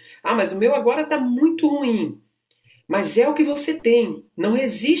viver? Mas o meu agora está muito ruim. Mas é o que você tem, não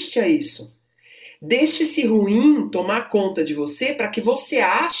resiste a isso. Deixe esse ruim tomar conta de você para que você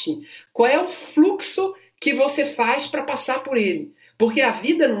ache qual é o fluxo que você faz para passar por ele. Porque a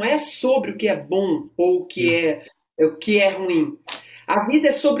vida não é sobre o que é bom ou o que é ruim. A vida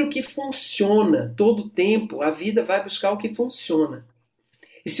é sobre o que funciona. Todo tempo a vida vai buscar o que funciona.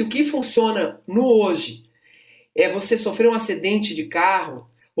 E se o que funciona no hoje é você sofrer um acidente de carro,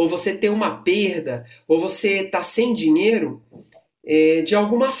 ou você ter uma perda, ou você estar sem dinheiro, de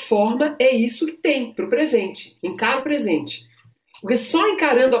alguma forma é isso que tem para o presente. Encara o presente. Porque só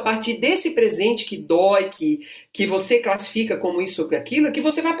encarando a partir desse presente que dói, que você classifica como isso ou aquilo, é que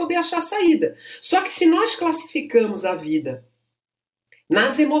você vai poder achar saída. Só que se nós classificamos a vida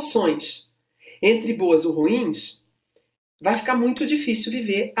nas emoções, entre boas ou ruins, vai ficar muito difícil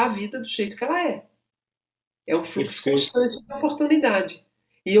viver a vida do jeito que ela é. É um fluxo constante de oportunidade.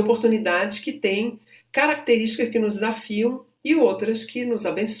 E oportunidades que têm características que nos desafiam e outras que nos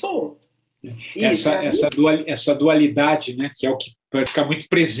abençoam. Essa dualidade, né, que é o que vai ficar muito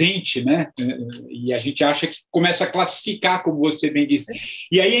presente, né, e a gente acha que começa a classificar, como você bem disse.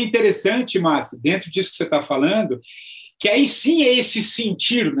 E aí é interessante, Márcia, dentro disso que você está falando, que aí sim é esse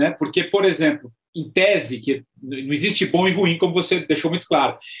sentir, né, porque, por exemplo, em tese, que não existe bom e ruim, como você deixou muito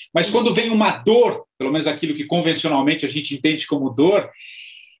claro, mas quando vem uma dor, pelo menos aquilo que convencionalmente a gente entende como dor,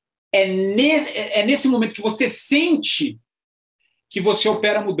 é nesse momento que você sente que você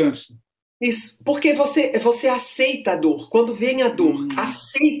opera a mudança. Isso, porque você aceita a dor. Quando vem a dor,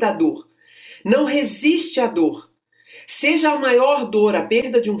 aceita a dor. Não resiste à dor. Seja a maior dor, a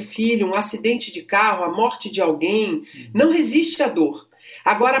perda de um filho, um acidente de carro, a morte de alguém, não resiste à dor.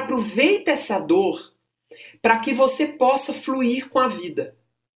 Agora aproveita essa dor para que você possa fluir com a vida.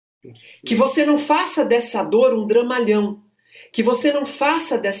 Que você não faça dessa dor um dramalhão. Que você não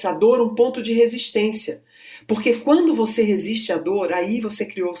faça dessa dor um ponto de resistência. Porque quando você resiste à dor, aí você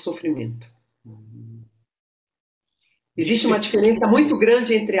criou o sofrimento. Existe uma diferença muito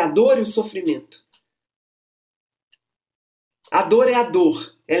grande entre a dor e o sofrimento. A dor é a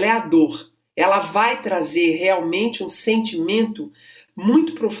dor, ela é a dor. Ela vai trazer realmente um sentimento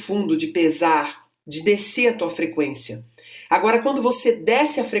muito profundo de pesar, de descer a tua frequência. Agora, quando você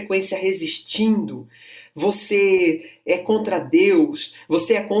desce a frequência resistindo, você é contra Deus,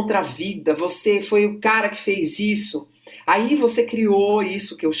 você é contra a vida, você foi o cara que fez isso. Aí você criou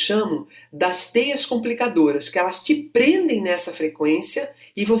isso que eu chamo das teias complicadoras, que elas te prendem nessa frequência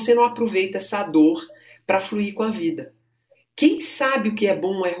e você não aproveita essa dor para fluir com a vida. Quem sabe o que é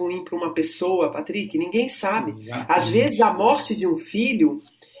bom ou é ruim para uma pessoa, Patrick? Ninguém sabe. Exatamente. Às vezes a morte de um filho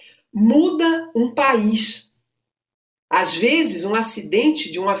muda um país. Às vezes, um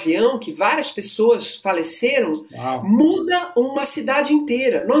acidente de um avião, que várias pessoas faleceram, muda uma cidade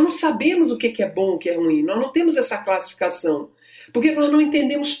inteira. Nós não sabemos o que é bom, o que é ruim. Nós não temos essa classificação. Porque nós não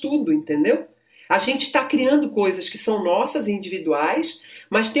entendemos tudo, entendeu? A gente está criando coisas que são nossas e individuais,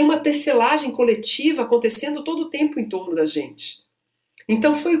 mas tem uma tecelagem coletiva acontecendo todo o tempo em torno da gente.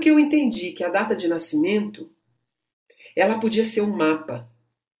 Então foi o que eu entendi, que a data de nascimento, ela podia ser um mapa.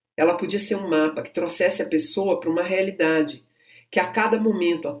 Ela podia ser um mapa que trouxesse a pessoa para uma realidade, que a cada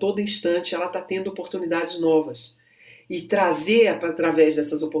momento, a todo instante, ela está tendo oportunidades novas. E trazer, através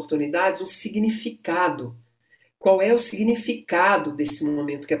dessas oportunidades, um significado. Qual é o significado desse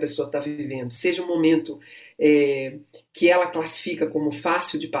momento que a pessoa está vivendo? Seja um momento que ela classifica como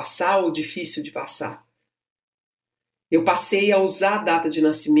fácil de passar ou difícil de passar. Eu passei a usar a data de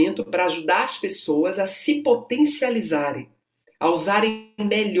nascimento para ajudar as pessoas a se potencializarem, a usarem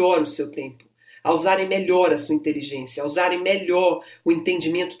melhor o seu tempo, a usarem melhor a sua inteligência, a usarem melhor o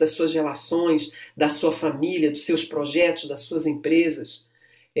entendimento das suas relações, da sua família, dos seus projetos, das suas empresas.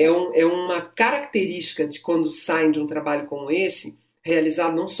 É uma característica de quando saem de um trabalho como esse,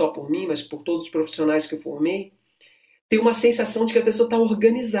 realizado não só por mim, mas por todos os profissionais que eu formei, tem uma sensação de que a pessoa está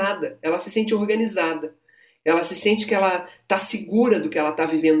organizada, ela se sente organizada. Ela se sente que ela está segura do que ela está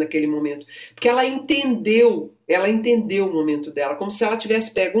vivendo naquele momento. Porque ela entendeu o momento dela, como se ela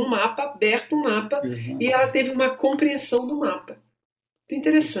tivesse pego um mapa, aberto um mapa, exato, e ela teve uma compreensão do mapa. Muito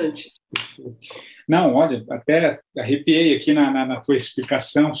interessante. Não, olha, até arrepiei aqui na tua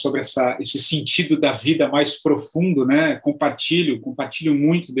explicação sobre esse sentido da vida mais profundo, né? Compartilho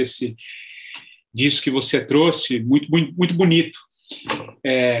muito disso que você trouxe, muito, muito, muito bonito.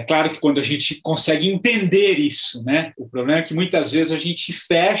 É claro que quando a gente consegue entender isso, né? O problema é que muitas vezes a gente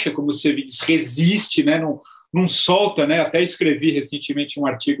fecha, como você diz, resiste, né? Não solta, né? Até escrevi recentemente um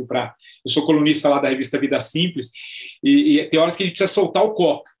artigo eu sou colunista lá da revista Vida Simples, e tem horas que a gente precisa soltar o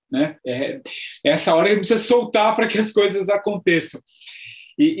copo, né? Essa hora a gente precisa soltar para que as coisas aconteçam.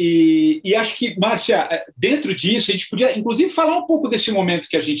 E acho que, Márcia, dentro disso, a gente podia, inclusive, falar um pouco desse momento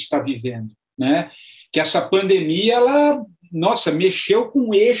que a gente está vivendo, né? Que essa pandemia, ela, nossa, mexeu com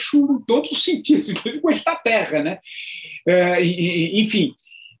o eixo em todos os sentidos, inclusive com o eixo da Terra, né? Enfim,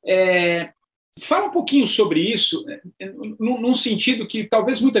 fala um pouquinho sobre isso, num sentido que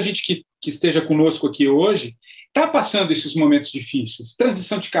talvez muita gente que esteja conosco aqui hoje está passando esses momentos difíceis,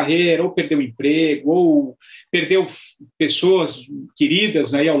 transição de carreira, ou perdeu emprego, ou perdeu pessoas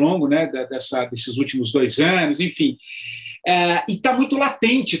queridas aí ao longo, né, desses últimos 2 anos, enfim. E está muito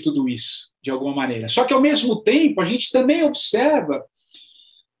latente tudo isso, de alguma maneira. Só que, ao mesmo tempo, a gente também observa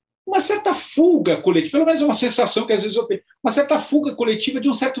uma certa fuga coletiva, pelo menos uma sensação que às vezes eu tenho, uma certa fuga coletiva de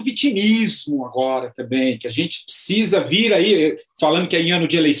um certo vitimismo agora também, que a gente precisa vir aí, falando que é em ano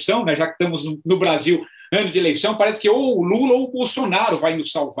de eleição, né, já que estamos no Brasil, ano de eleição, parece que ou o Lula ou o Bolsonaro vai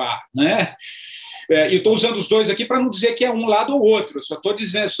nos salvar, né? Eu estou usando os dois aqui para não dizer que é um lado ou outro, eu só estou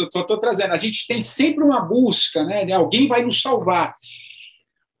dizendo, só estou trazendo, a gente tem sempre uma busca, né, alguém vai nos salvar.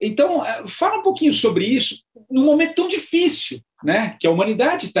 Então, fala um pouquinho sobre isso num momento tão difícil, né, que a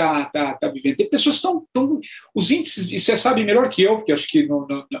humanidade está vivendo. Tem pessoas que estão... Os índices, e você sabe melhor que eu, porque acho que no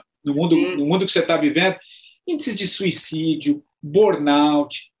mundo que você está vivendo, índices de suicídio,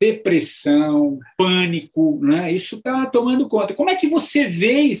 burnout, depressão, pânico, né, isso está tomando conta. Como é que você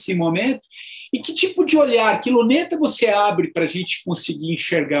vê esse momento e que tipo de olhar, que luneta você abre para a gente conseguir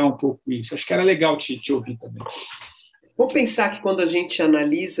enxergar um pouco isso? Acho que era legal te ouvir também. Vamos pensar que quando a gente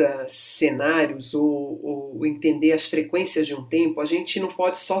analisa cenários ou entender as frequências de um tempo, a gente não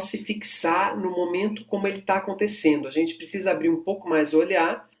pode só se fixar no momento como ele está acontecendo. A gente precisa abrir um pouco mais o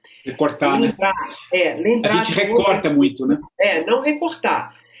olhar. Recortar, lembrar, né? Lembrar a gente recorta muito, né? Não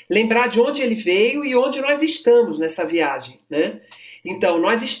recortar. Lembrar de onde ele veio e onde nós estamos nessa viagem, né? Então,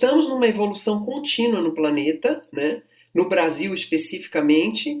 nós estamos numa evolução contínua no planeta, né? No Brasil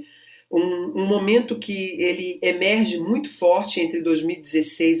especificamente, um momento que ele emerge muito forte entre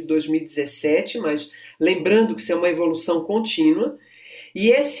 2016 e 2017, mas lembrando que isso é uma evolução contínua. E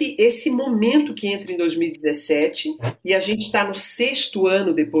esse momento que entra em 2017, e a gente está no 6º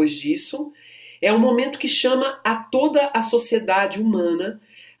ano depois disso, é um momento que chama a toda a sociedade humana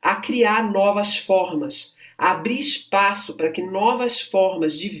a criar novas formas, a abrir espaço para que novas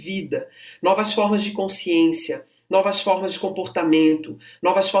formas de vida, novas formas de consciência, novas formas de comportamento,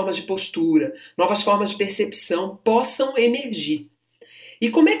 novas formas de postura, novas formas de percepção possam emergir. E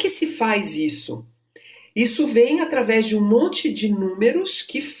como é que se faz isso? Isso vem através de um monte de números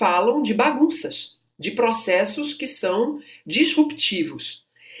que falam de bagunças, de processos que são disruptivos.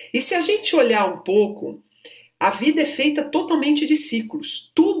 E se a gente olhar um pouco, a vida é feita totalmente de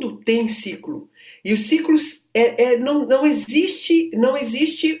ciclos. Tudo tem ciclo. E os ciclos, não existe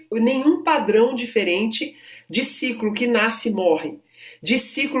nenhum padrão diferente de ciclo que nasce e morre, de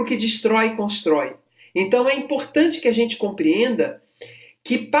ciclo que destrói e constrói. Então é importante que a gente compreenda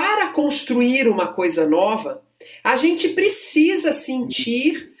que para construir uma coisa nova, a gente precisa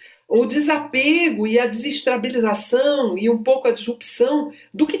sentir o desapego e a desestabilização e um pouco a disrupção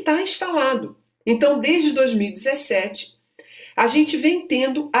do que está instalado. Então, desde 2017, a gente vem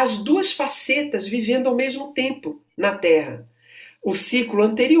tendo as duas facetas vivendo ao mesmo tempo na Terra. O ciclo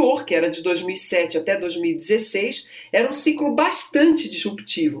anterior, que era de 2007 até 2016, era um ciclo bastante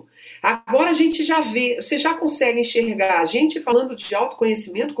disruptivo. Agora a gente já vê, você já consegue enxergar a gente falando de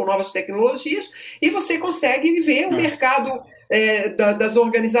autoconhecimento com novas tecnologias e você consegue ver o mercado das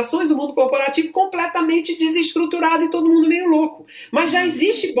organizações, o mundo corporativo completamente desestruturado e todo mundo meio louco. Mas já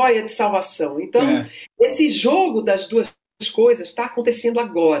existe boia de salvação. Então, esse jogo das duas coisas está acontecendo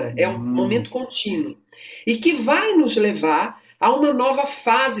agora, é um momento contínuo. E que vai nos levar a uma nova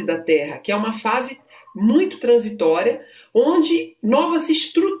fase da Terra, que é uma fase muito transitória, onde novas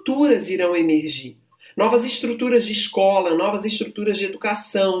estruturas irão emergir. Novas estruturas de escola, novas estruturas de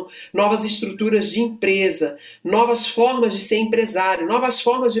educação, novas estruturas de empresa, novas formas de ser empresário, novas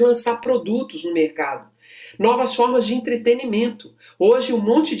formas de lançar produtos no mercado, novas formas de entretenimento. Hoje, um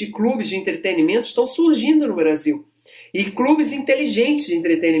monte de clubes de entretenimento estão surgindo no Brasil. E clubes inteligentes de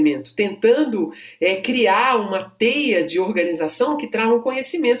entretenimento, tentando criar uma teia de organização que tragam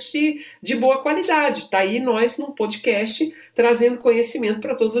conhecimentos de boa qualidade. Está aí nós, num podcast, trazendo conhecimento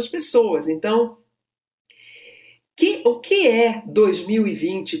para todas as pessoas. Então, o que é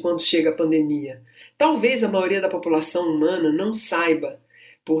 2020 quando chega a pandemia? Talvez a maioria da população humana não saiba,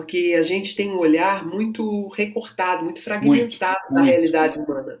 porque a gente tem um olhar muito recortado, muito fragmentado da realidade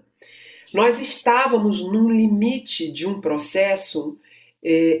humana. Nós estávamos num limite de um processo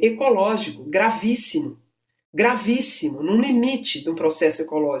ecológico gravíssimo, num limite de um processo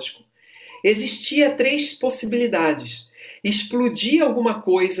ecológico. Existia 3 possibilidades. Explodir alguma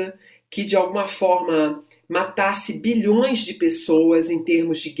coisa que de alguma forma matasse bilhões de pessoas em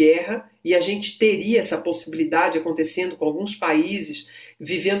termos de guerra, e a gente teria essa possibilidade acontecendo com alguns países,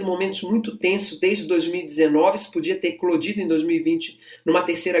 vivendo momentos muito tensos desde 2019, isso podia ter eclodido em 2020 numa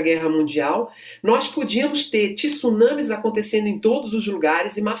terceira guerra mundial. Nós podíamos ter tsunamis acontecendo em todos os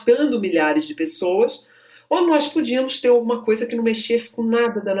lugares e matando milhares de pessoas, ou nós podíamos ter alguma coisa que não mexesse com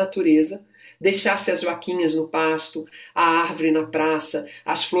nada da natureza, deixasse as vaquinhas no pasto, a árvore na praça,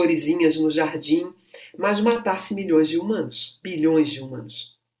 as florezinhas no jardim, mas matasse milhões de humanos, bilhões de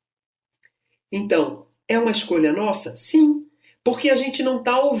humanos. Então, é uma escolha nossa? Sim, porque a gente não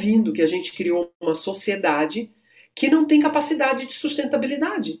está ouvindo que a gente criou uma sociedade que não tem capacidade de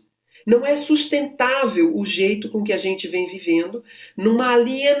sustentabilidade. Não é sustentável o jeito com que a gente vem vivendo numa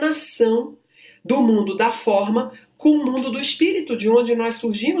alienação do mundo da forma com o mundo do espírito, de onde nós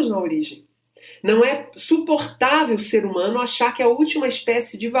surgimos na origem. Não é suportável o ser humano achar que é a última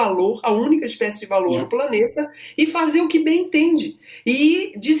espécie de valor, a única espécie de valor no planeta, e fazer o que bem entende, e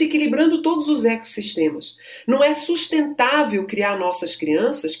ir desequilibrando todos os ecossistemas. Não é sustentável criar nossas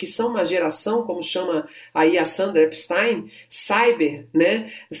crianças, que são uma geração, como chama aí a Sandra Epstein,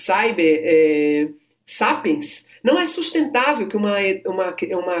 sapiens. Não é sustentável que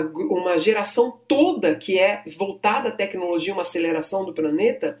uma geração toda que é voltada à tecnologia, uma aceleração do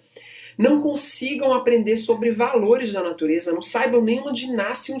planeta, não consigam aprender sobre valores da natureza, não saibam nem onde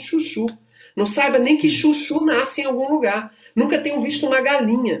nasce um chuchu, não saibam nem que chuchu nasce em algum lugar, nunca tenham visto uma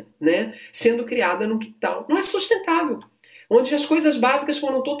galinha, né, sendo criada no quintal. Não é sustentável, onde as coisas básicas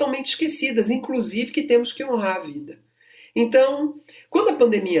foram totalmente esquecidas, inclusive que temos que honrar a vida. Então, quando a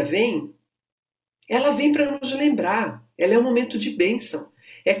pandemia vem, ela vem para nos lembrar, ela é um momento de bênção.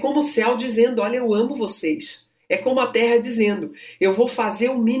 É como o céu dizendo, olha, eu amo vocês. É como a terra dizendo, eu vou fazer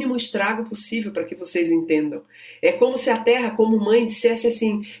o mínimo estrago possível para que vocês entendam. É como se a terra, como mãe, dissesse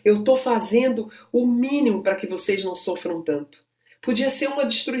assim, eu estou fazendo o mínimo para que vocês não sofram tanto. Podia ser uma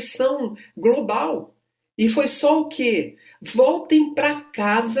destruição global. E foi só o quê? Voltem para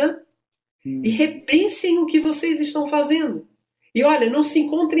casa e repensem o que vocês estão fazendo. E olha, não se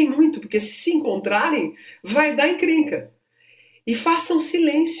encontrem muito, porque se encontrarem, vai dar encrenca. E façam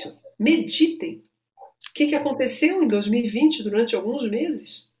silêncio, meditem. O que aconteceu em 2020 durante alguns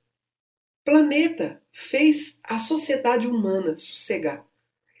meses? O planeta fez a sociedade humana sossegar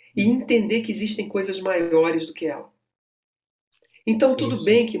e entender que existem coisas maiores do que ela. Então, tudo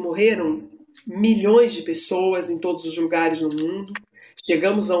bem que morreram milhões de pessoas em todos os lugares no mundo,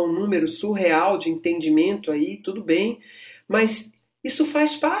 chegamos a um número surreal de entendimento aí, tudo bem, mas isso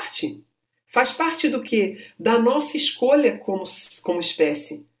faz parte. Faz parte do quê? Da nossa escolha como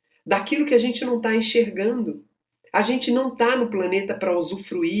espécie. Daquilo que a gente não está enxergando. A gente não está no planeta para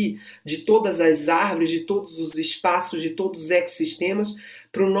usufruir de todas as árvores, de todos os espaços, de todos os ecossistemas,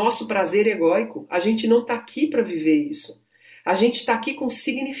 para o nosso prazer egóico. A gente não está aqui para viver isso. A gente está aqui com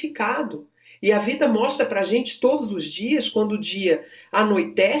significado. E a vida mostra para a gente todos os dias, quando o dia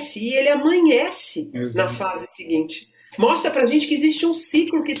anoitece e ele amanhece na fase seguinte. Mostra pra gente que existe um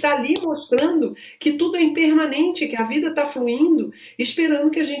ciclo que está ali mostrando que tudo é impermanente, que a vida está fluindo, esperando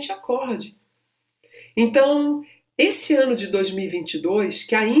que a gente acorde. Então, esse ano de 2022,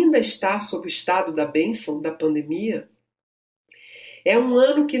 que ainda está sob o estado da bênção da pandemia, é um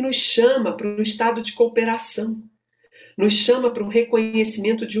ano que nos chama para um estado de cooperação, nos chama para um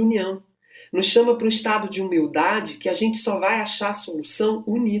reconhecimento de união, nos chama para um estado de humildade que a gente só vai achar a solução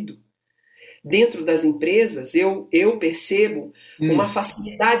unido. Dentro das empresas, eu percebo uma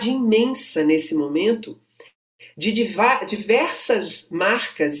facilidade imensa nesse momento de diversas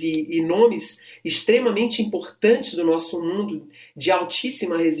marcas e nomes extremamente importantes do nosso mundo de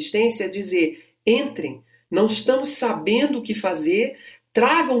altíssima resistência dizer, entrem, não estamos sabendo o que fazer,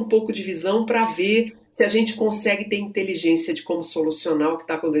 tragam um pouco de visão para ver se a gente consegue ter inteligência de como solucionar o que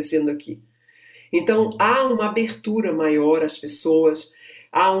está acontecendo aqui. Então, há uma abertura maior às pessoas,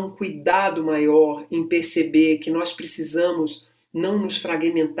 há um cuidado maior em perceber que nós precisamos não nos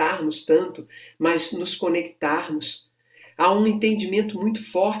fragmentarmos tanto, mas nos conectarmos. Há um entendimento muito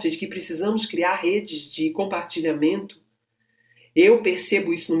forte de que precisamos criar redes de compartilhamento. Eu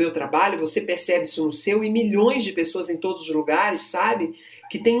percebo isso no meu trabalho, você percebe isso no seu, e milhões de pessoas em todos os lugares sabem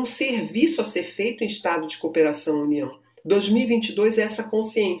que tem um serviço a ser feito em estado de cooperação e união. 2022 é essa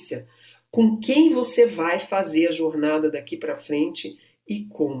consciência. Com quem você vai fazer a jornada daqui para frente e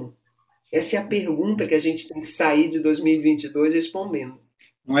como? Essa é a pergunta que a gente tem que sair de 2022 respondendo.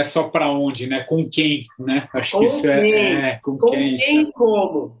 Não é só para onde, né? Com quem, né? Acho com que isso quem? Com quem e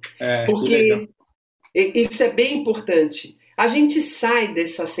como. Porque isso é bem importante. A gente sai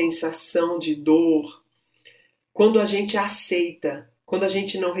dessa sensação de dor quando a gente aceita, quando a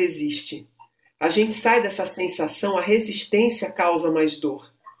gente não resiste. a gente sai dessa sensação, a resistência causa mais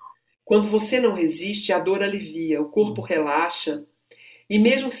dor. Quando você não resiste, a dor alivia, o corpo relaxa. E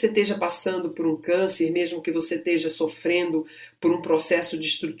mesmo que você esteja passando por um câncer, mesmo que você esteja sofrendo por um processo de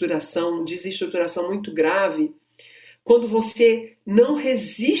desestruturação muito grave, quando você não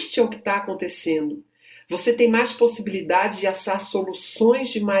resiste ao que está acontecendo, você tem mais possibilidade de achar soluções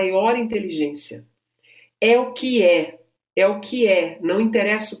de maior inteligência. É o que é, não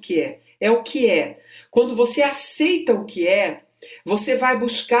interessa o que é o que é. Quando você aceita o que é, você vai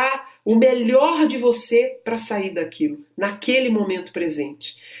buscar o melhor de você para sair daquilo, naquele momento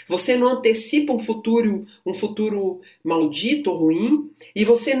presente. Você não antecipa um futuro maldito ou ruim, e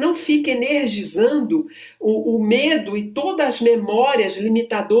você não fica energizando o medo e todas as memórias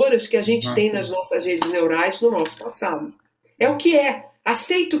limitadoras que a gente tem nas nossas redes neurais no nosso passado. É o que é,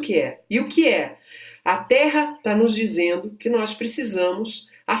 aceita o que é. E o que é? A Terra está nos dizendo que nós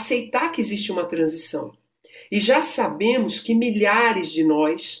precisamos aceitar que existe uma transição. E já sabemos que milhares de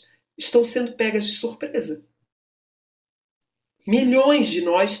nós estão sendo pegas de surpresa. Milhões de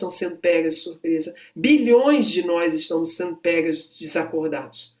nós estão sendo pegas de surpresa. Bilhões de nós estão sendo pegas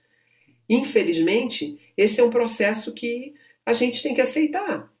desacordados. Infelizmente, esse é um processo que a gente tem que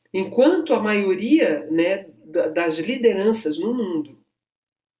aceitar. Enquanto a maioria, né, das lideranças no mundo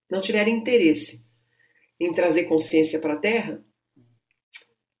não tiverem interesse em trazer consciência para a Terra,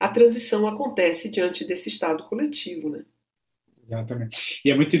 a transição acontece diante desse estado coletivo, né? Exatamente.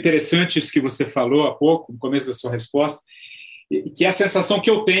 E é muito interessante isso que você falou há pouco, no começo da sua resposta, que é a sensação que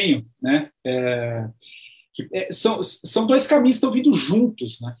eu tenho, né? São dois caminhos que estão vindo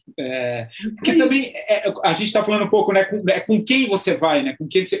juntos, né? Porque também a gente está falando um pouco, né, com quem você vai, né? Com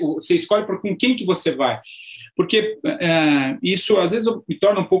quem você escolhe com quem que você vai. Porque isso às vezes me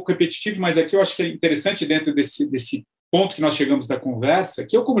torna um pouco repetitivo, mas aqui eu acho que é interessante dentro desse ponto que nós chegamos da conversa,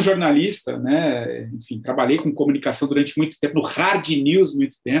 que eu como jornalista, né, enfim, trabalhei com comunicação durante muito tempo, no hard news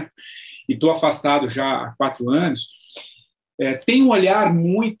muito tempo, e estou afastado já há 4 anos, tem um olhar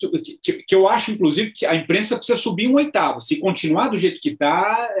muito, que eu acho, inclusive, que a imprensa precisa subir um 8º, se continuar do jeito que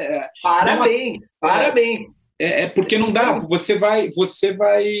está... Parabéns! Porque não dá, você vai,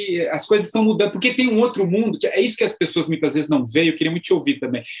 as coisas estão mudando, porque tem um outro mundo, que é isso que as pessoas muitas vezes não veem, eu queria muito te ouvir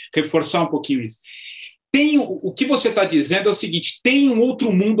também, reforçar um pouquinho isso. O que você está dizendo é o seguinte, tem um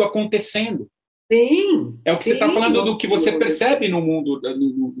outro mundo acontecendo. É o que você está falando do que você percebe no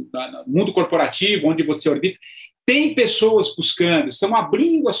mundo corporativo, onde você orbita. Tem pessoas buscando, estão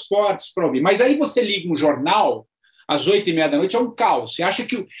abrindo as portas para ouvir. Mas aí você liga um jornal, às 20h30, é um caos. Você acha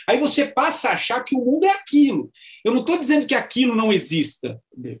aí você passa a achar que o mundo é aquilo. Eu não estou dizendo que aquilo não exista.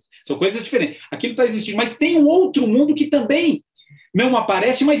 São coisas diferentes. Aquilo está existindo. Mas tem um outro mundo que também não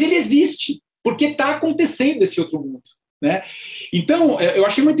aparece, mas ele existe. Porque está acontecendo esse outro mundo, né? Então, eu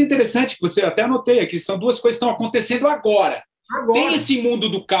achei muito interessante, que você até anotei aqui, são duas coisas que estão acontecendo agora. Tem esse mundo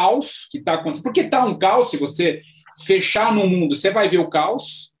do caos que está acontecendo, porque está um caos, se você fechar no mundo, você vai ver o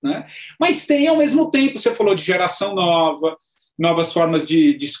caos, né? Mas tem, ao mesmo tempo, você falou de geração nova, novas formas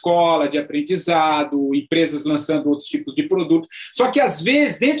de escola, de aprendizado, empresas lançando outros tipos de produto. Só que, às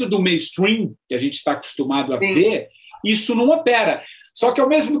vezes, dentro do mainstream, que a gente está acostumado a ver, isso não opera. Só que, ao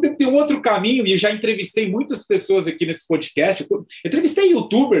mesmo tempo, tem um outro caminho, e já entrevistei muitas pessoas aqui nesse podcast, entrevistei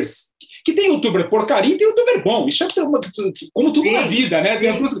youtubers, que tem youtuber porcaria e tem youtuber bom, isso é como tudo na vida, né?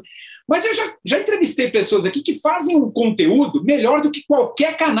 Mas eu já entrevistei pessoas aqui que fazem um conteúdo melhor do que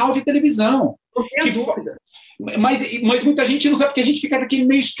qualquer canal de televisão. Não tem dúvida. Mas muita gente não sabe, porque a gente fica naquele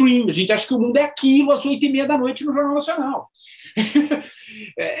mainstream, a gente acha que o mundo é aquilo às 20h30 no Jornal Nacional.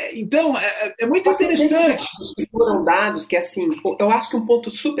 Então, é muito interessante. Foram dados que, assim, eu acho que um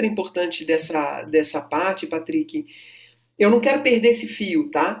ponto super importante dessa parte, Patrick, eu não quero perder esse fio,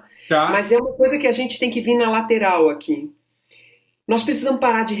 tá? Mas é uma coisa que a gente tem que vir na lateral aqui. Nós precisamos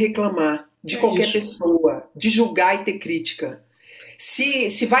parar de reclamar de qualquer pessoa, de julgar e ter crítica.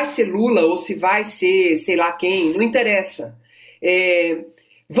 Se vai ser Lula ou se vai ser sei lá quem, não interessa.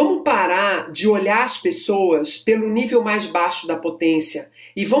 Vamos parar de olhar as pessoas pelo nível mais baixo da potência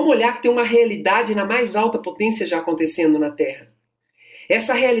e vamos olhar que tem uma realidade na mais alta potência já acontecendo na Terra.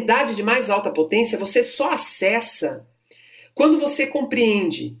 Essa realidade de mais alta potência você só acessa quando você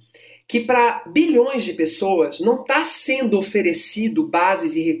compreende que para bilhões de pessoas não está sendo oferecido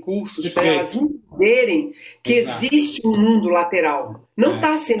bases e recursos para elas entenderem que existe um mundo lateral. Não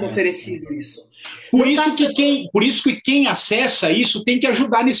está sendo oferecido isso. Por isso que quem acessa isso tem que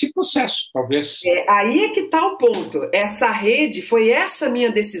ajudar nesse processo, talvez. Aí é que está o ponto. Essa rede, foi essa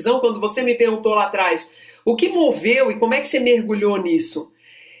minha decisão, quando você me perguntou lá atrás, o que moveu e como é que você mergulhou nisso?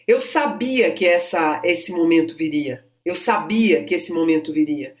 Eu sabia que esse momento viria. Eu sabia que esse momento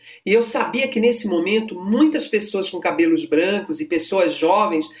viria. E eu sabia que nesse momento muitas pessoas com cabelos brancos e pessoas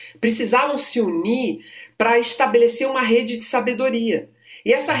jovens precisavam se unir para estabelecer uma rede de sabedoria.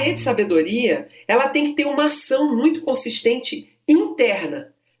 E essa rede de sabedoria, ela tem que ter uma ação muito consistente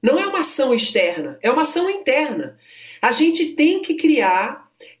interna. Não é uma ação externa, é uma ação interna. A gente tem que criar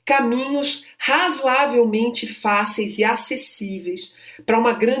caminhos razoavelmente fáceis e acessíveis para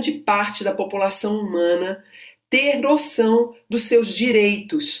uma grande parte da população humana ter noção dos seus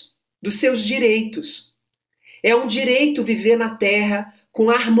direitos. Dos seus direitos. É um direito viver na Terra com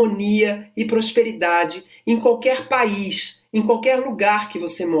harmonia e prosperidade em qualquer país, em qualquer lugar que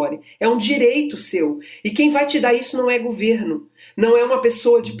você more. É um direito seu. E quem vai te dar isso não é governo, não é uma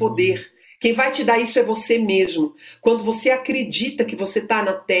pessoa de poder. Quem vai te dar isso é você mesmo. Quando você acredita que você está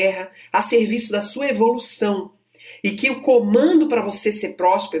na Terra a serviço da sua evolução e que o comando para você ser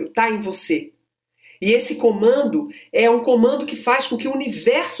próspero está em você. E esse comando é um comando que faz com que o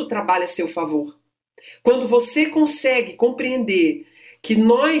universo trabalhe a seu favor. Quando você consegue compreender que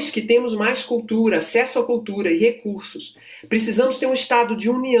nós que temos mais cultura, acesso à cultura e recursos, precisamos ter um estado de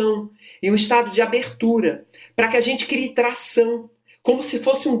união e um estado de abertura para que a gente crie tração, como se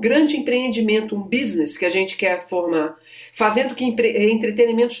fosse um grande empreendimento, um business que a gente quer formar, fazendo que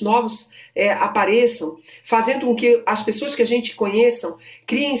entretenimentos novos apareçam, fazendo com que as pessoas que a gente conheçam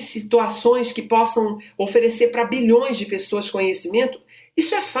criem situações que possam oferecer para bilhões de pessoas conhecimento.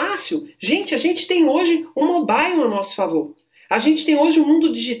 Isso é fácil. Gente, a gente tem hoje um mobile a nosso favor. A gente tem hoje um mundo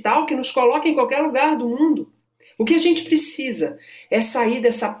digital que nos coloca em qualquer lugar do mundo. O que a gente precisa é sair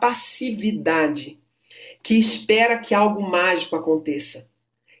dessa passividade que espera que algo mágico aconteça.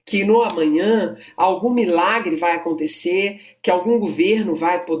 Que no amanhã algum milagre vai acontecer, que algum governo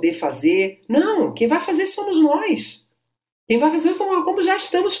vai poder fazer. Não, quem vai fazer somos nós. Quem vai fazer somos nós, como já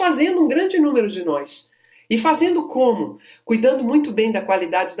estamos fazendo um grande número de nós. E fazendo como? Cuidando muito bem da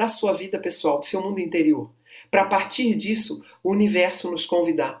qualidade da sua vida pessoal, do seu mundo interior. Para a partir disso, o universo nos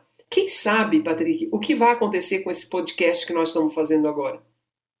convidar. Quem sabe, Patrick, o que vai acontecer com esse podcast que nós estamos fazendo agora?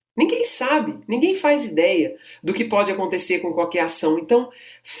 Ninguém sabe, ninguém faz ideia do que pode acontecer com qualquer ação. Então,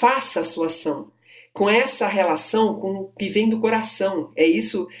 faça a sua ação com essa relação com o que vem do coração. É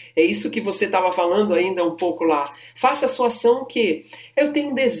isso que você estava falando ainda um pouco lá. Faça a sua ação que eu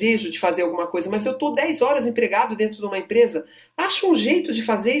tenho um desejo de fazer alguma coisa, mas eu estou 10 horas empregado dentro de uma empresa. Acho um jeito de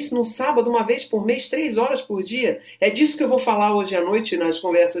fazer isso no sábado, uma vez por mês, 3 horas por dia. É disso que eu vou falar hoje à noite nas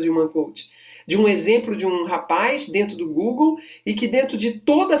conversas de uma coach. De um exemplo de um rapaz dentro do Google e que dentro de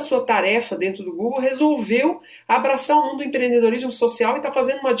toda a sua tarefa dentro do Google resolveu abraçar o mundo do empreendedorismo social e está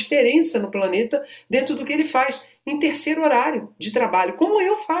fazendo uma diferença no planeta dentro do que ele faz em terceiro horário de trabalho, como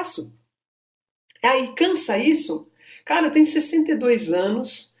eu faço. Aí cansa isso? Cara, eu tenho 62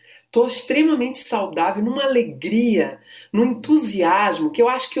 anos, estou extremamente saudável, numa alegria, num entusiasmo que eu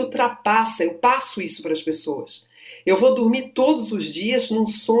acho que ultrapassa, eu passo isso para as pessoas. Eu vou dormir todos os dias num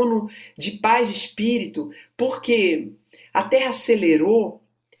sono de paz de espírito, porque a Terra acelerou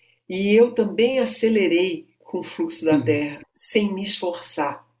e eu também acelerei com o fluxo da Terra, sem me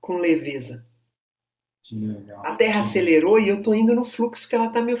esforçar, com leveza. A Terra acelerou e eu estou indo no fluxo que ela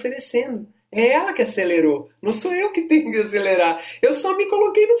está me oferecendo. É ela que acelerou, não sou eu que tenho que acelerar. Eu só me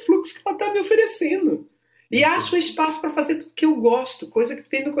coloquei no fluxo que ela está me oferecendo. E acho um espaço para fazer tudo que eu gosto, coisa que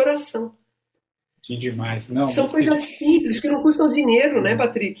vem do coração. Que demais. Não, são coisas simples, que não custam dinheiro, né,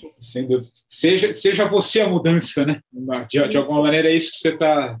 Patrick? Seja você a mudança, né? De alguma maneira é isso que você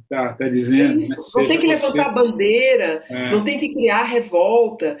está dizendo. Né? Não tem que levantar a bandeira, não tem que criar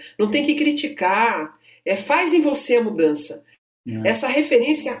revolta, não tem que criticar. Faz em você a mudança. Essa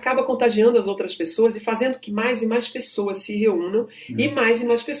referência acaba contagiando as outras pessoas e fazendo que mais e mais pessoas se reúnam e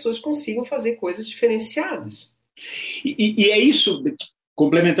mais pessoas consigam fazer coisas diferenciadas. E é isso...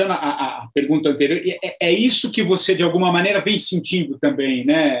 Complementando a pergunta anterior, é isso que você, de alguma maneira, vem sentindo também,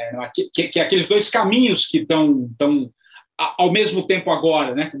 né? Que aqueles dois caminhos que estão ao mesmo tempo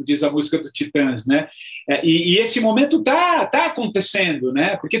agora, né? Como diz a música do Titãs, né? E esse momento tá acontecendo,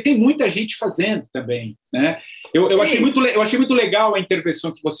 né? Porque tem muita gente fazendo também, né? Eu achei muito legal a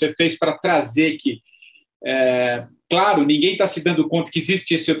intervenção que você fez para trazer que... Claro, ninguém está se dando conta que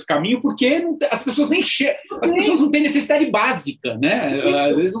existe esse outro caminho, porque as pessoas nem as pessoas não têm necessidade básica, né?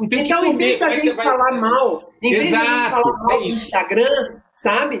 Às vezes não tem então, que comer. Em vez da gente falar mal, em vez da gente falar mal do isso. Instagram,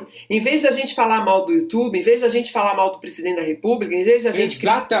 sabe? Em vez da gente falar mal do YouTube, em vez da gente falar mal do presidente da República, em vez da gente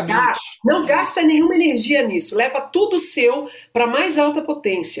criticar, não gasta nenhuma energia nisso. Leva tudo seu para mais alta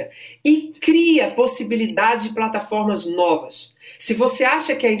potência e cria possibilidade de plataformas novas. Se você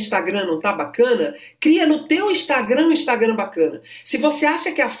acha que a Instagram não tá bacana, cria no teu Instagram um Instagram bacana. Se você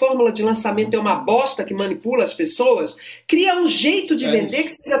acha que a fórmula de lançamento é uma bosta que manipula as pessoas, cria um jeito de vender que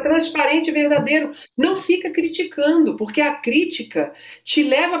seja transparente e verdadeiro. Não fica criticando, porque a crítica te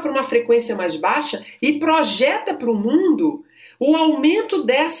leva para uma frequência mais baixa e projeta para o mundo o aumento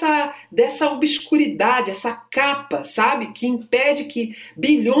dessa obscuridade, essa capa, sabe? Que impede que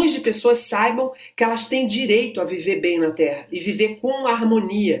bilhões de pessoas saibam que elas têm direito a viver bem na Terra e viver com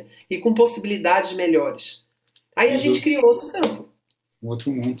harmonia e com possibilidades melhores. Aí a gente criou outro campo. Um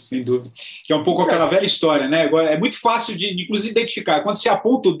outro mundo, sem dúvida. Que é um pouco aquela velha história, né? É muito fácil de, inclusive, identificar. Quando você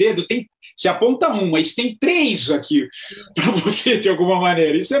aponta o dedo, você aponta um, mas tem 3 aqui para você, de alguma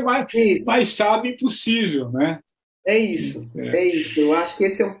maneira. Isso é mais sábio impossível, né? É isso. Eu acho que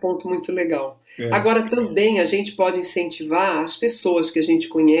esse é um ponto muito legal. Agora, também a gente pode incentivar as pessoas que a gente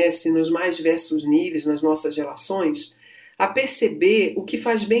conhece nos mais diversos níveis, nas nossas relações, a perceber o que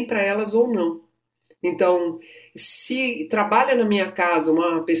faz bem para elas ou não. Então, se trabalha na minha casa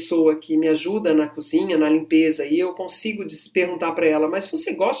uma pessoa que me ajuda na cozinha, na limpeza, e eu consigo perguntar para ela, mas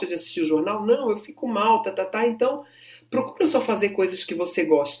você gosta de assistir o jornal? Não, eu fico mal, então procura só fazer coisas que você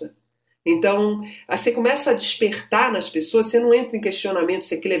gosta. Então, você começa a despertar nas pessoas, você não entra em questionamento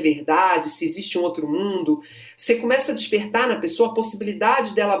se aquilo é verdade, se existe um outro mundo, você começa a despertar na pessoa a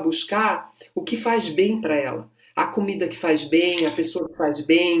possibilidade dela buscar o que faz bem para ela. A comida que faz bem, a pessoa que faz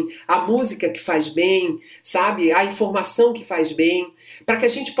bem, a música que faz bem, sabe? A informação que faz bem, para que a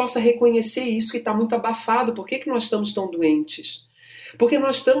gente possa reconhecer isso que está muito abafado. Por que nós estamos tão doentes? Porque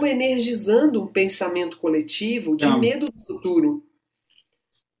nós estamos energizando um pensamento coletivo de medo do futuro.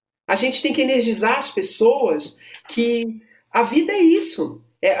 A gente tem que energizar as pessoas que a vida é isso.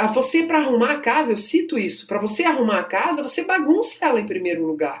 Você, para arrumar a casa, eu cito isso, para você arrumar a casa, você bagunça ela em primeiro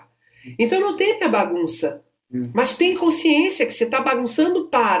lugar. Então não tem a bagunça, mas tem consciência que você está bagunçando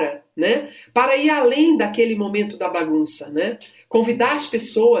para ir além daquele momento da bagunça, né? Convidar as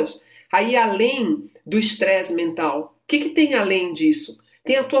pessoas a ir além do estresse mental. O que tem além disso?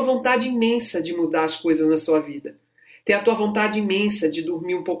 Tem a tua vontade imensa de mudar as coisas na sua vida. Tem a tua vontade imensa de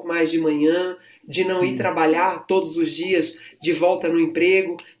dormir um pouco mais de manhã, de não ir trabalhar todos os dias de volta no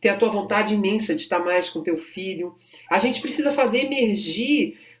emprego. Tem a tua vontade imensa de estar mais com teu filho. A gente precisa fazer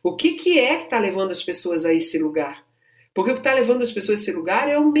emergir o que é que está levando as pessoas a esse lugar. Porque o que está levando as pessoas a esse lugar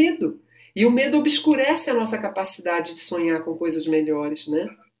é o medo. E o medo obscurece a nossa capacidade de sonhar com coisas melhores, né?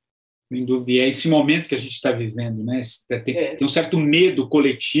 Sem dúvida. E é esse momento que a gente está vivendo, né? Tem um certo medo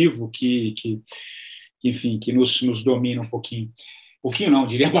coletivo que nos domina um pouquinho. Um pouquinho não,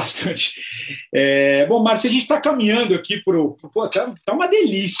 diria bastante. Bom, Márcia, a gente está caminhando aqui tá uma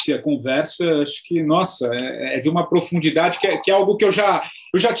delícia a conversa, acho que, nossa, é de uma profundidade que é algo que eu já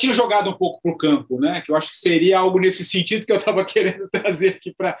tinha jogado um pouco para o campo, né? Que eu acho que seria algo nesse sentido que eu estava querendo trazer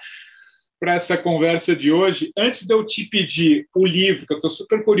aqui para essa conversa de hoje. Antes de eu te pedir o livro, que eu estou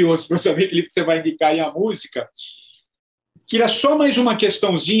super curioso para saber que livro que você vai indicar e a música, queria só mais uma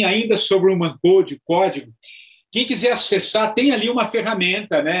questãozinha ainda sobre o Human Code, o código. Quem quiser acessar, tem ali uma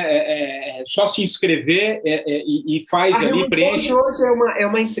ferramenta, né? É só se inscrever e faz ali, preenche. Hoje é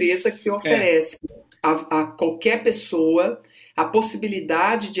uma empresa que oferece a qualquer pessoa a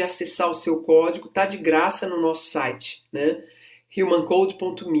possibilidade de acessar o seu código, está de graça no nosso site, né?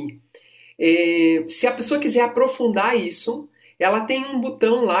 humancode.me. Se a pessoa quiser aprofundar isso, ela tem um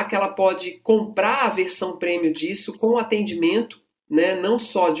botão lá que ela pode comprar a versão premium disso com atendimento, né, não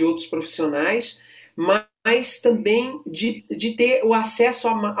só de outros profissionais, mas também de ter o acesso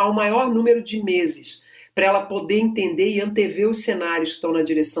ao maior número de meses, para ela poder entender e antever os cenários que estão na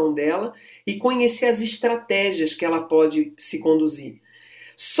direção dela e conhecer as estratégias que ela pode se conduzir.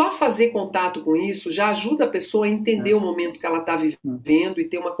 Só fazer contato com isso já ajuda a pessoa a entender o momento que ela está vivendo e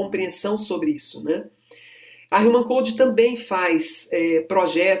ter uma compreensão sobre isso, né? A Human Code também faz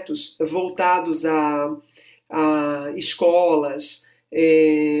projetos voltados a escolas,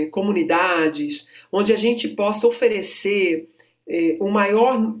 comunidades, onde a gente possa oferecer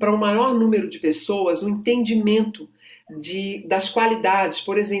para um maior número de pessoas o entendimento das qualidades.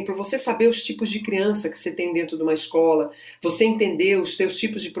 Por exemplo, você saber os tipos de criança que você tem dentro de uma escola, você entender os seus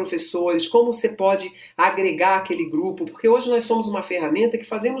tipos de professores, como você pode agregar aquele grupo, porque hoje nós somos uma ferramenta que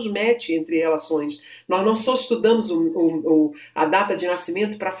fazemos match entre relações. Nós não só estudamos a data de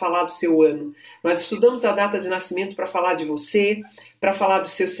nascimento para falar do seu ano, nós estudamos a data de nascimento para falar de você, para falar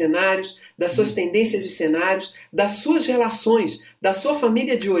dos seus cenários, das suas tendências de cenários, das suas relações, da sua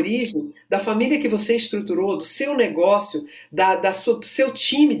família de origem, da família que você estruturou, do seu negócio, do seu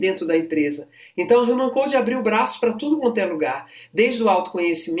time dentro da empresa. Então, a Human Code abriu o braço para tudo quanto é lugar, desde o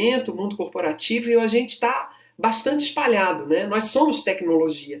autoconhecimento, o mundo corporativo, e a gente está bastante espalhado, né? Nós somos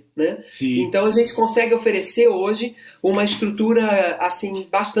tecnologia, né? Sim. Então a gente consegue oferecer hoje uma estrutura assim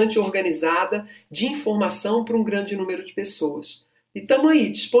bastante organizada de informação para um grande número de pessoas. E estamos aí,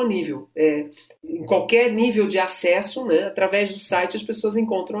 disponível. Em qualquer nível de acesso, né? Através do site as pessoas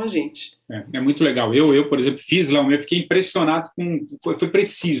encontram a gente. É muito legal. Eu, por exemplo, fiz lá o meu, fiquei impressionado com... Foi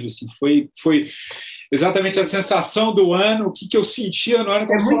preciso, assim. Foi exatamente a sensação do ano, o que eu sentia no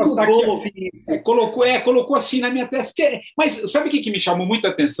ano. É muito bom ouvir isso. Colocou assim na minha testa. Mas sabe o que me chamou muito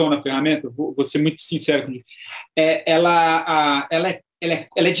a atenção na ferramenta? Vou ser muito sincero com ela. Ela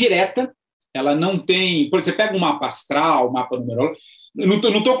é direta. Ela não tem... Por exemplo, você pega um mapa astral, um mapa numerológico, não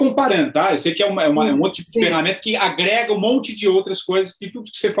estou comparando, tá? Eu sei que é um outro tipo de ferramenta que agrega um monte de outras coisas, que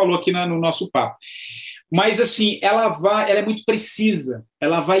tudo que você falou aqui no nosso papo. Mas, assim, ela é muito precisa,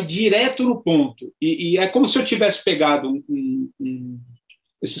 ela vai direto no ponto. E é como se eu tivesse pegado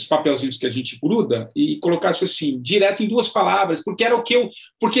esses papelzinhos que a gente gruda e colocasse assim, direto em 2 palavras, porque era o que eu...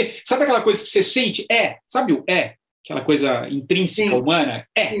 Porque, sabe aquela coisa que você sente? Sabe o aquela coisa intrínseca humana?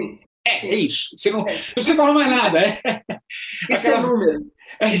 Sim. É isso. Você não precisa falar mais nada. Isso é número.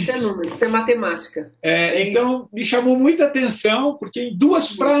 Isso é matemática. Então, me chamou muita atenção, porque em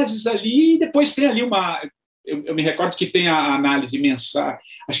 2 frases ali, e depois tem ali uma... Eu me recordo que tem a análise mensal.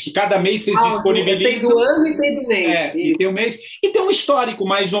 Acho que cada mês vocês disponibilizam. Tem do ano e tem do mês. E tem o mês. E tem um histórico,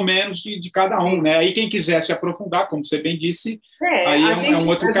 mais ou menos, de cada um. Né? Aí quem quiser se aprofundar, como você bem disse, aí é um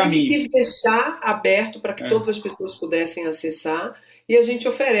outro caminho. A gente quis deixar aberto para que todas as pessoas pudessem acessar, e a gente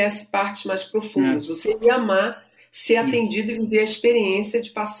oferece partes mais profundas. Você ia amar ser atendido e viver a experiência de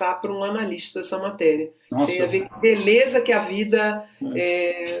passar por um analista dessa matéria. Nossa. Você ia ver que beleza que a vida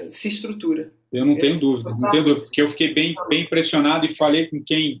se estrutura. Eu não tenho dúvida, porque eu fiquei bem impressionado e falei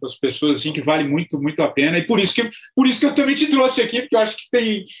com as pessoas assim, que vale muito, muito a pena, e por isso que eu também te trouxe aqui, porque eu acho que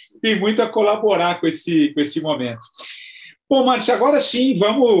tem muito a colaborar com esse momento. Bom, Márcia, agora sim,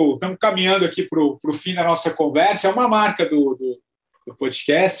 estamos caminhando aqui para o fim da nossa conversa. É uma marca do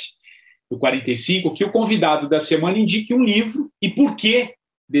podcast, do 45, que o convidado da semana indique um livro e por que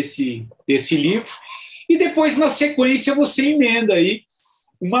desse livro, e depois, na sequência, você emenda aí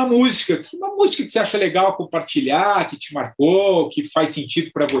uma música que você acha legal compartilhar, que te marcou, que faz sentido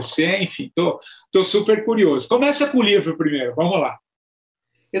para você, enfim, tô super curioso. Começa com o livro primeiro, vamos lá.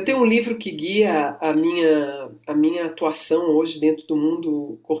 Eu tenho um livro que guia a minha atuação hoje dentro do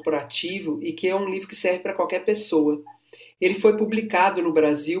mundo corporativo e que é um livro que serve para qualquer pessoa. Ele foi publicado no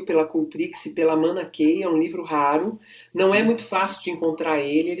Brasil pela Cultrix e pela Mana Key, é um livro raro, não é muito fácil de encontrar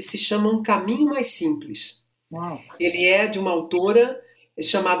ele se chama Um Caminho Mais Simples. Uau. Ele é de uma autora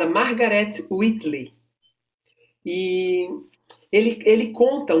chamada Margaret Whitley. E ele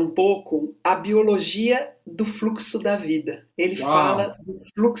conta um pouco a biologia do fluxo da vida. Ele fala do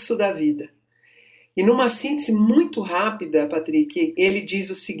fluxo da vida. E numa síntese muito rápida, Patrick, ele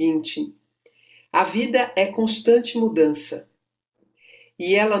diz o seguinte: a vida é constante mudança.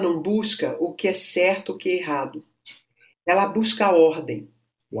 E ela não busca o que é certo, o que é errado. Ela busca a ordem.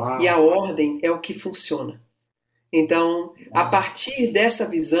 Uau. E a ordem é o que funciona. Então, a partir dessa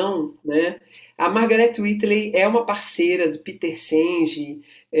visão, né, a Margaret Whitley é uma parceira do Peter Senge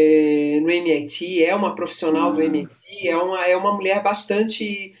no MIT, é uma profissional do MIT, é uma mulher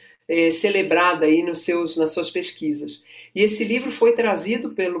bastante celebrada aí nas suas pesquisas. E esse livro foi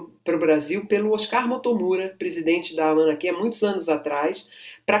trazido para o Brasil pelo Oscar Motomura, presidente da Mana Key, há muitos anos atrás,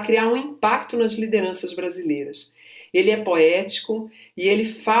 para criar um impacto nas lideranças brasileiras. Ele é poético e ele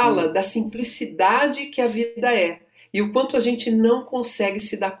fala da simplicidade que a vida é e o quanto a gente não consegue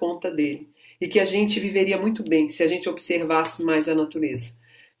se dar conta dele e que a gente viveria muito bem se a gente observasse mais a natureza.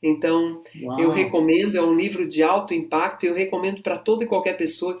 Então, eu recomendo, é um livro de alto impacto e eu recomendo para toda e qualquer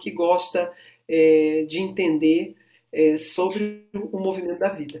pessoa que gosta de entender sobre o movimento da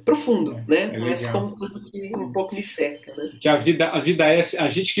vida. Profundo, né? Mas como tudo que um pouco me cerca, né? Que a vida é a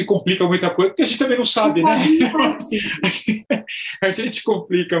gente que complica muita coisa, porque a gente também não sabe, né? A gente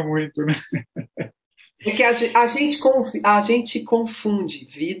complica muito, né? É que a gente confunde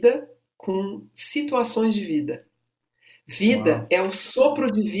vida com situações de vida. Vida é o sopro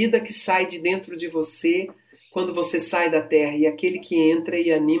de vida que sai de dentro de você quando você sai da Terra, e aquele que entra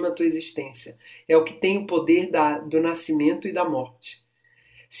e anima a tua existência. É o que tem o poder do nascimento e da morte.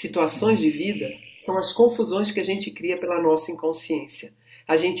 Situações de vida são as confusões que a gente cria pela nossa inconsciência.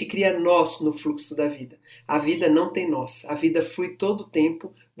 A gente cria nós no fluxo da vida. A vida não tem nós. A vida flui todo o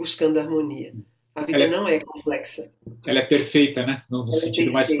tempo buscando harmonia. A vida não é complexa. Ela é perfeita, né? No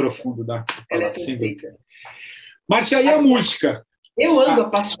sentido mais profundo da palavra. Ela é perfeita. Márcia, e a música? Eu ando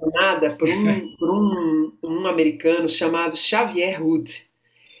apaixonada por um americano chamado Xavier Hood.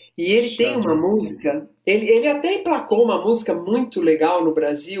 E ele tem uma música, ele até emplacou uma música muito legal no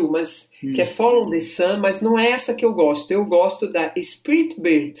Brasil, mas que é Follow the Sun, mas não é essa que eu gosto. Eu gosto da Spirit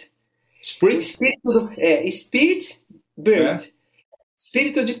Bird. Spirit Bird.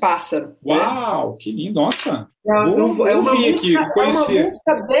 Espírito de Pássaro. Uau, né? Que lindo, nossa! É uma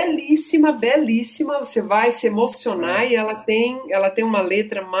música belíssima, belíssima. Você vai se emocionar e ela tem uma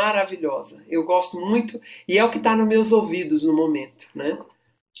letra maravilhosa. Eu gosto muito e é o que está nos meus ouvidos no momento, né?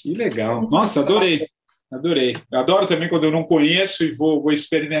 Que legal! Nossa, adorei. Eu adoro também quando eu não conheço e vou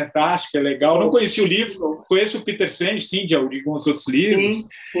experimentar, acho que é legal. Eu não conheci o livro, conheço o Peter Senge, sim, de alguns outros livros.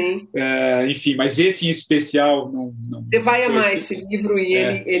 Sim. Enfim, mas esse em especial não. Você vai amar esse livro e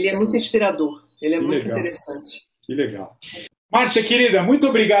ele é muito inspirador. Ele é muito interessante. Que legal. Márcia, querida, muito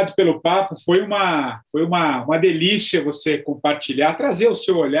obrigado pelo papo. Foi uma delícia você compartilhar, trazer o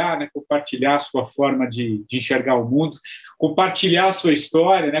seu olhar, né, compartilhar a sua forma de enxergar o mundo, compartilhar a sua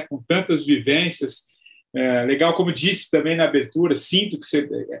história, né, com tantas vivências. Legal, como disse também na abertura, sinto que você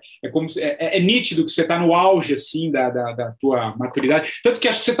é nítido que você está no auge assim da tua maturidade, tanto que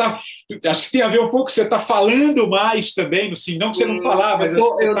acho que tem a ver um pouco que você está falando mais também, assim, não que você não falar, mas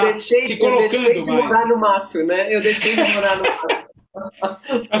eu deixei de morar no mato, né? Eu deixei de morar no mato.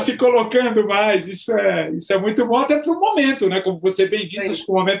 Está se colocando mais, isso é muito bom até para o momento, né? Como você bem disse, acho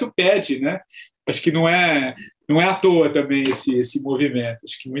que o momento pede, né? Acho que não é à toa também esse movimento.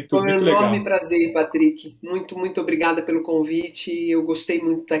 Acho que muito legal. Foi um enorme prazer, Patrick. Muito, muito obrigada pelo convite. Eu gostei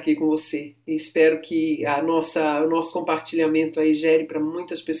muito de estar aqui com você. E espero que o nosso compartilhamento aí gere para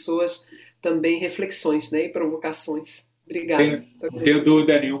muitas pessoas também reflexões, né, e provocações. Obrigada. Não tenho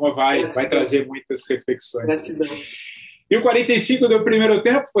dúvida nenhuma, vai trazer muitas reflexões. Gratidão. E o 45 do Primeiro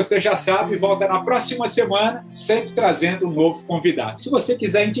Tempo, você já sabe, volta na próxima semana, sempre trazendo um novo convidado. Se você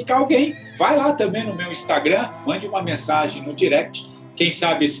quiser indicar alguém, vai lá também no meu Instagram, mande uma mensagem no direct. Quem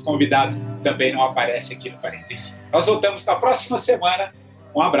sabe esse convidado também não aparece aqui no 45. Nós voltamos na próxima semana.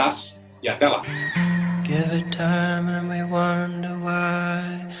 Um abraço e até lá. Give it time and we wonder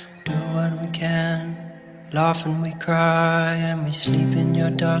why. Do what we can. Laugh and we cry and we sleep in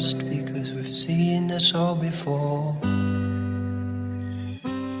your dust because we've seen this all before.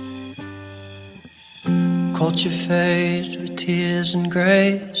 Culture fades with tears and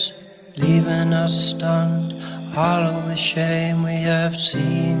grace, leaving us stunned, hollow with shame. We have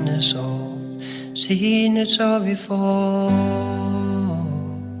seen this all before.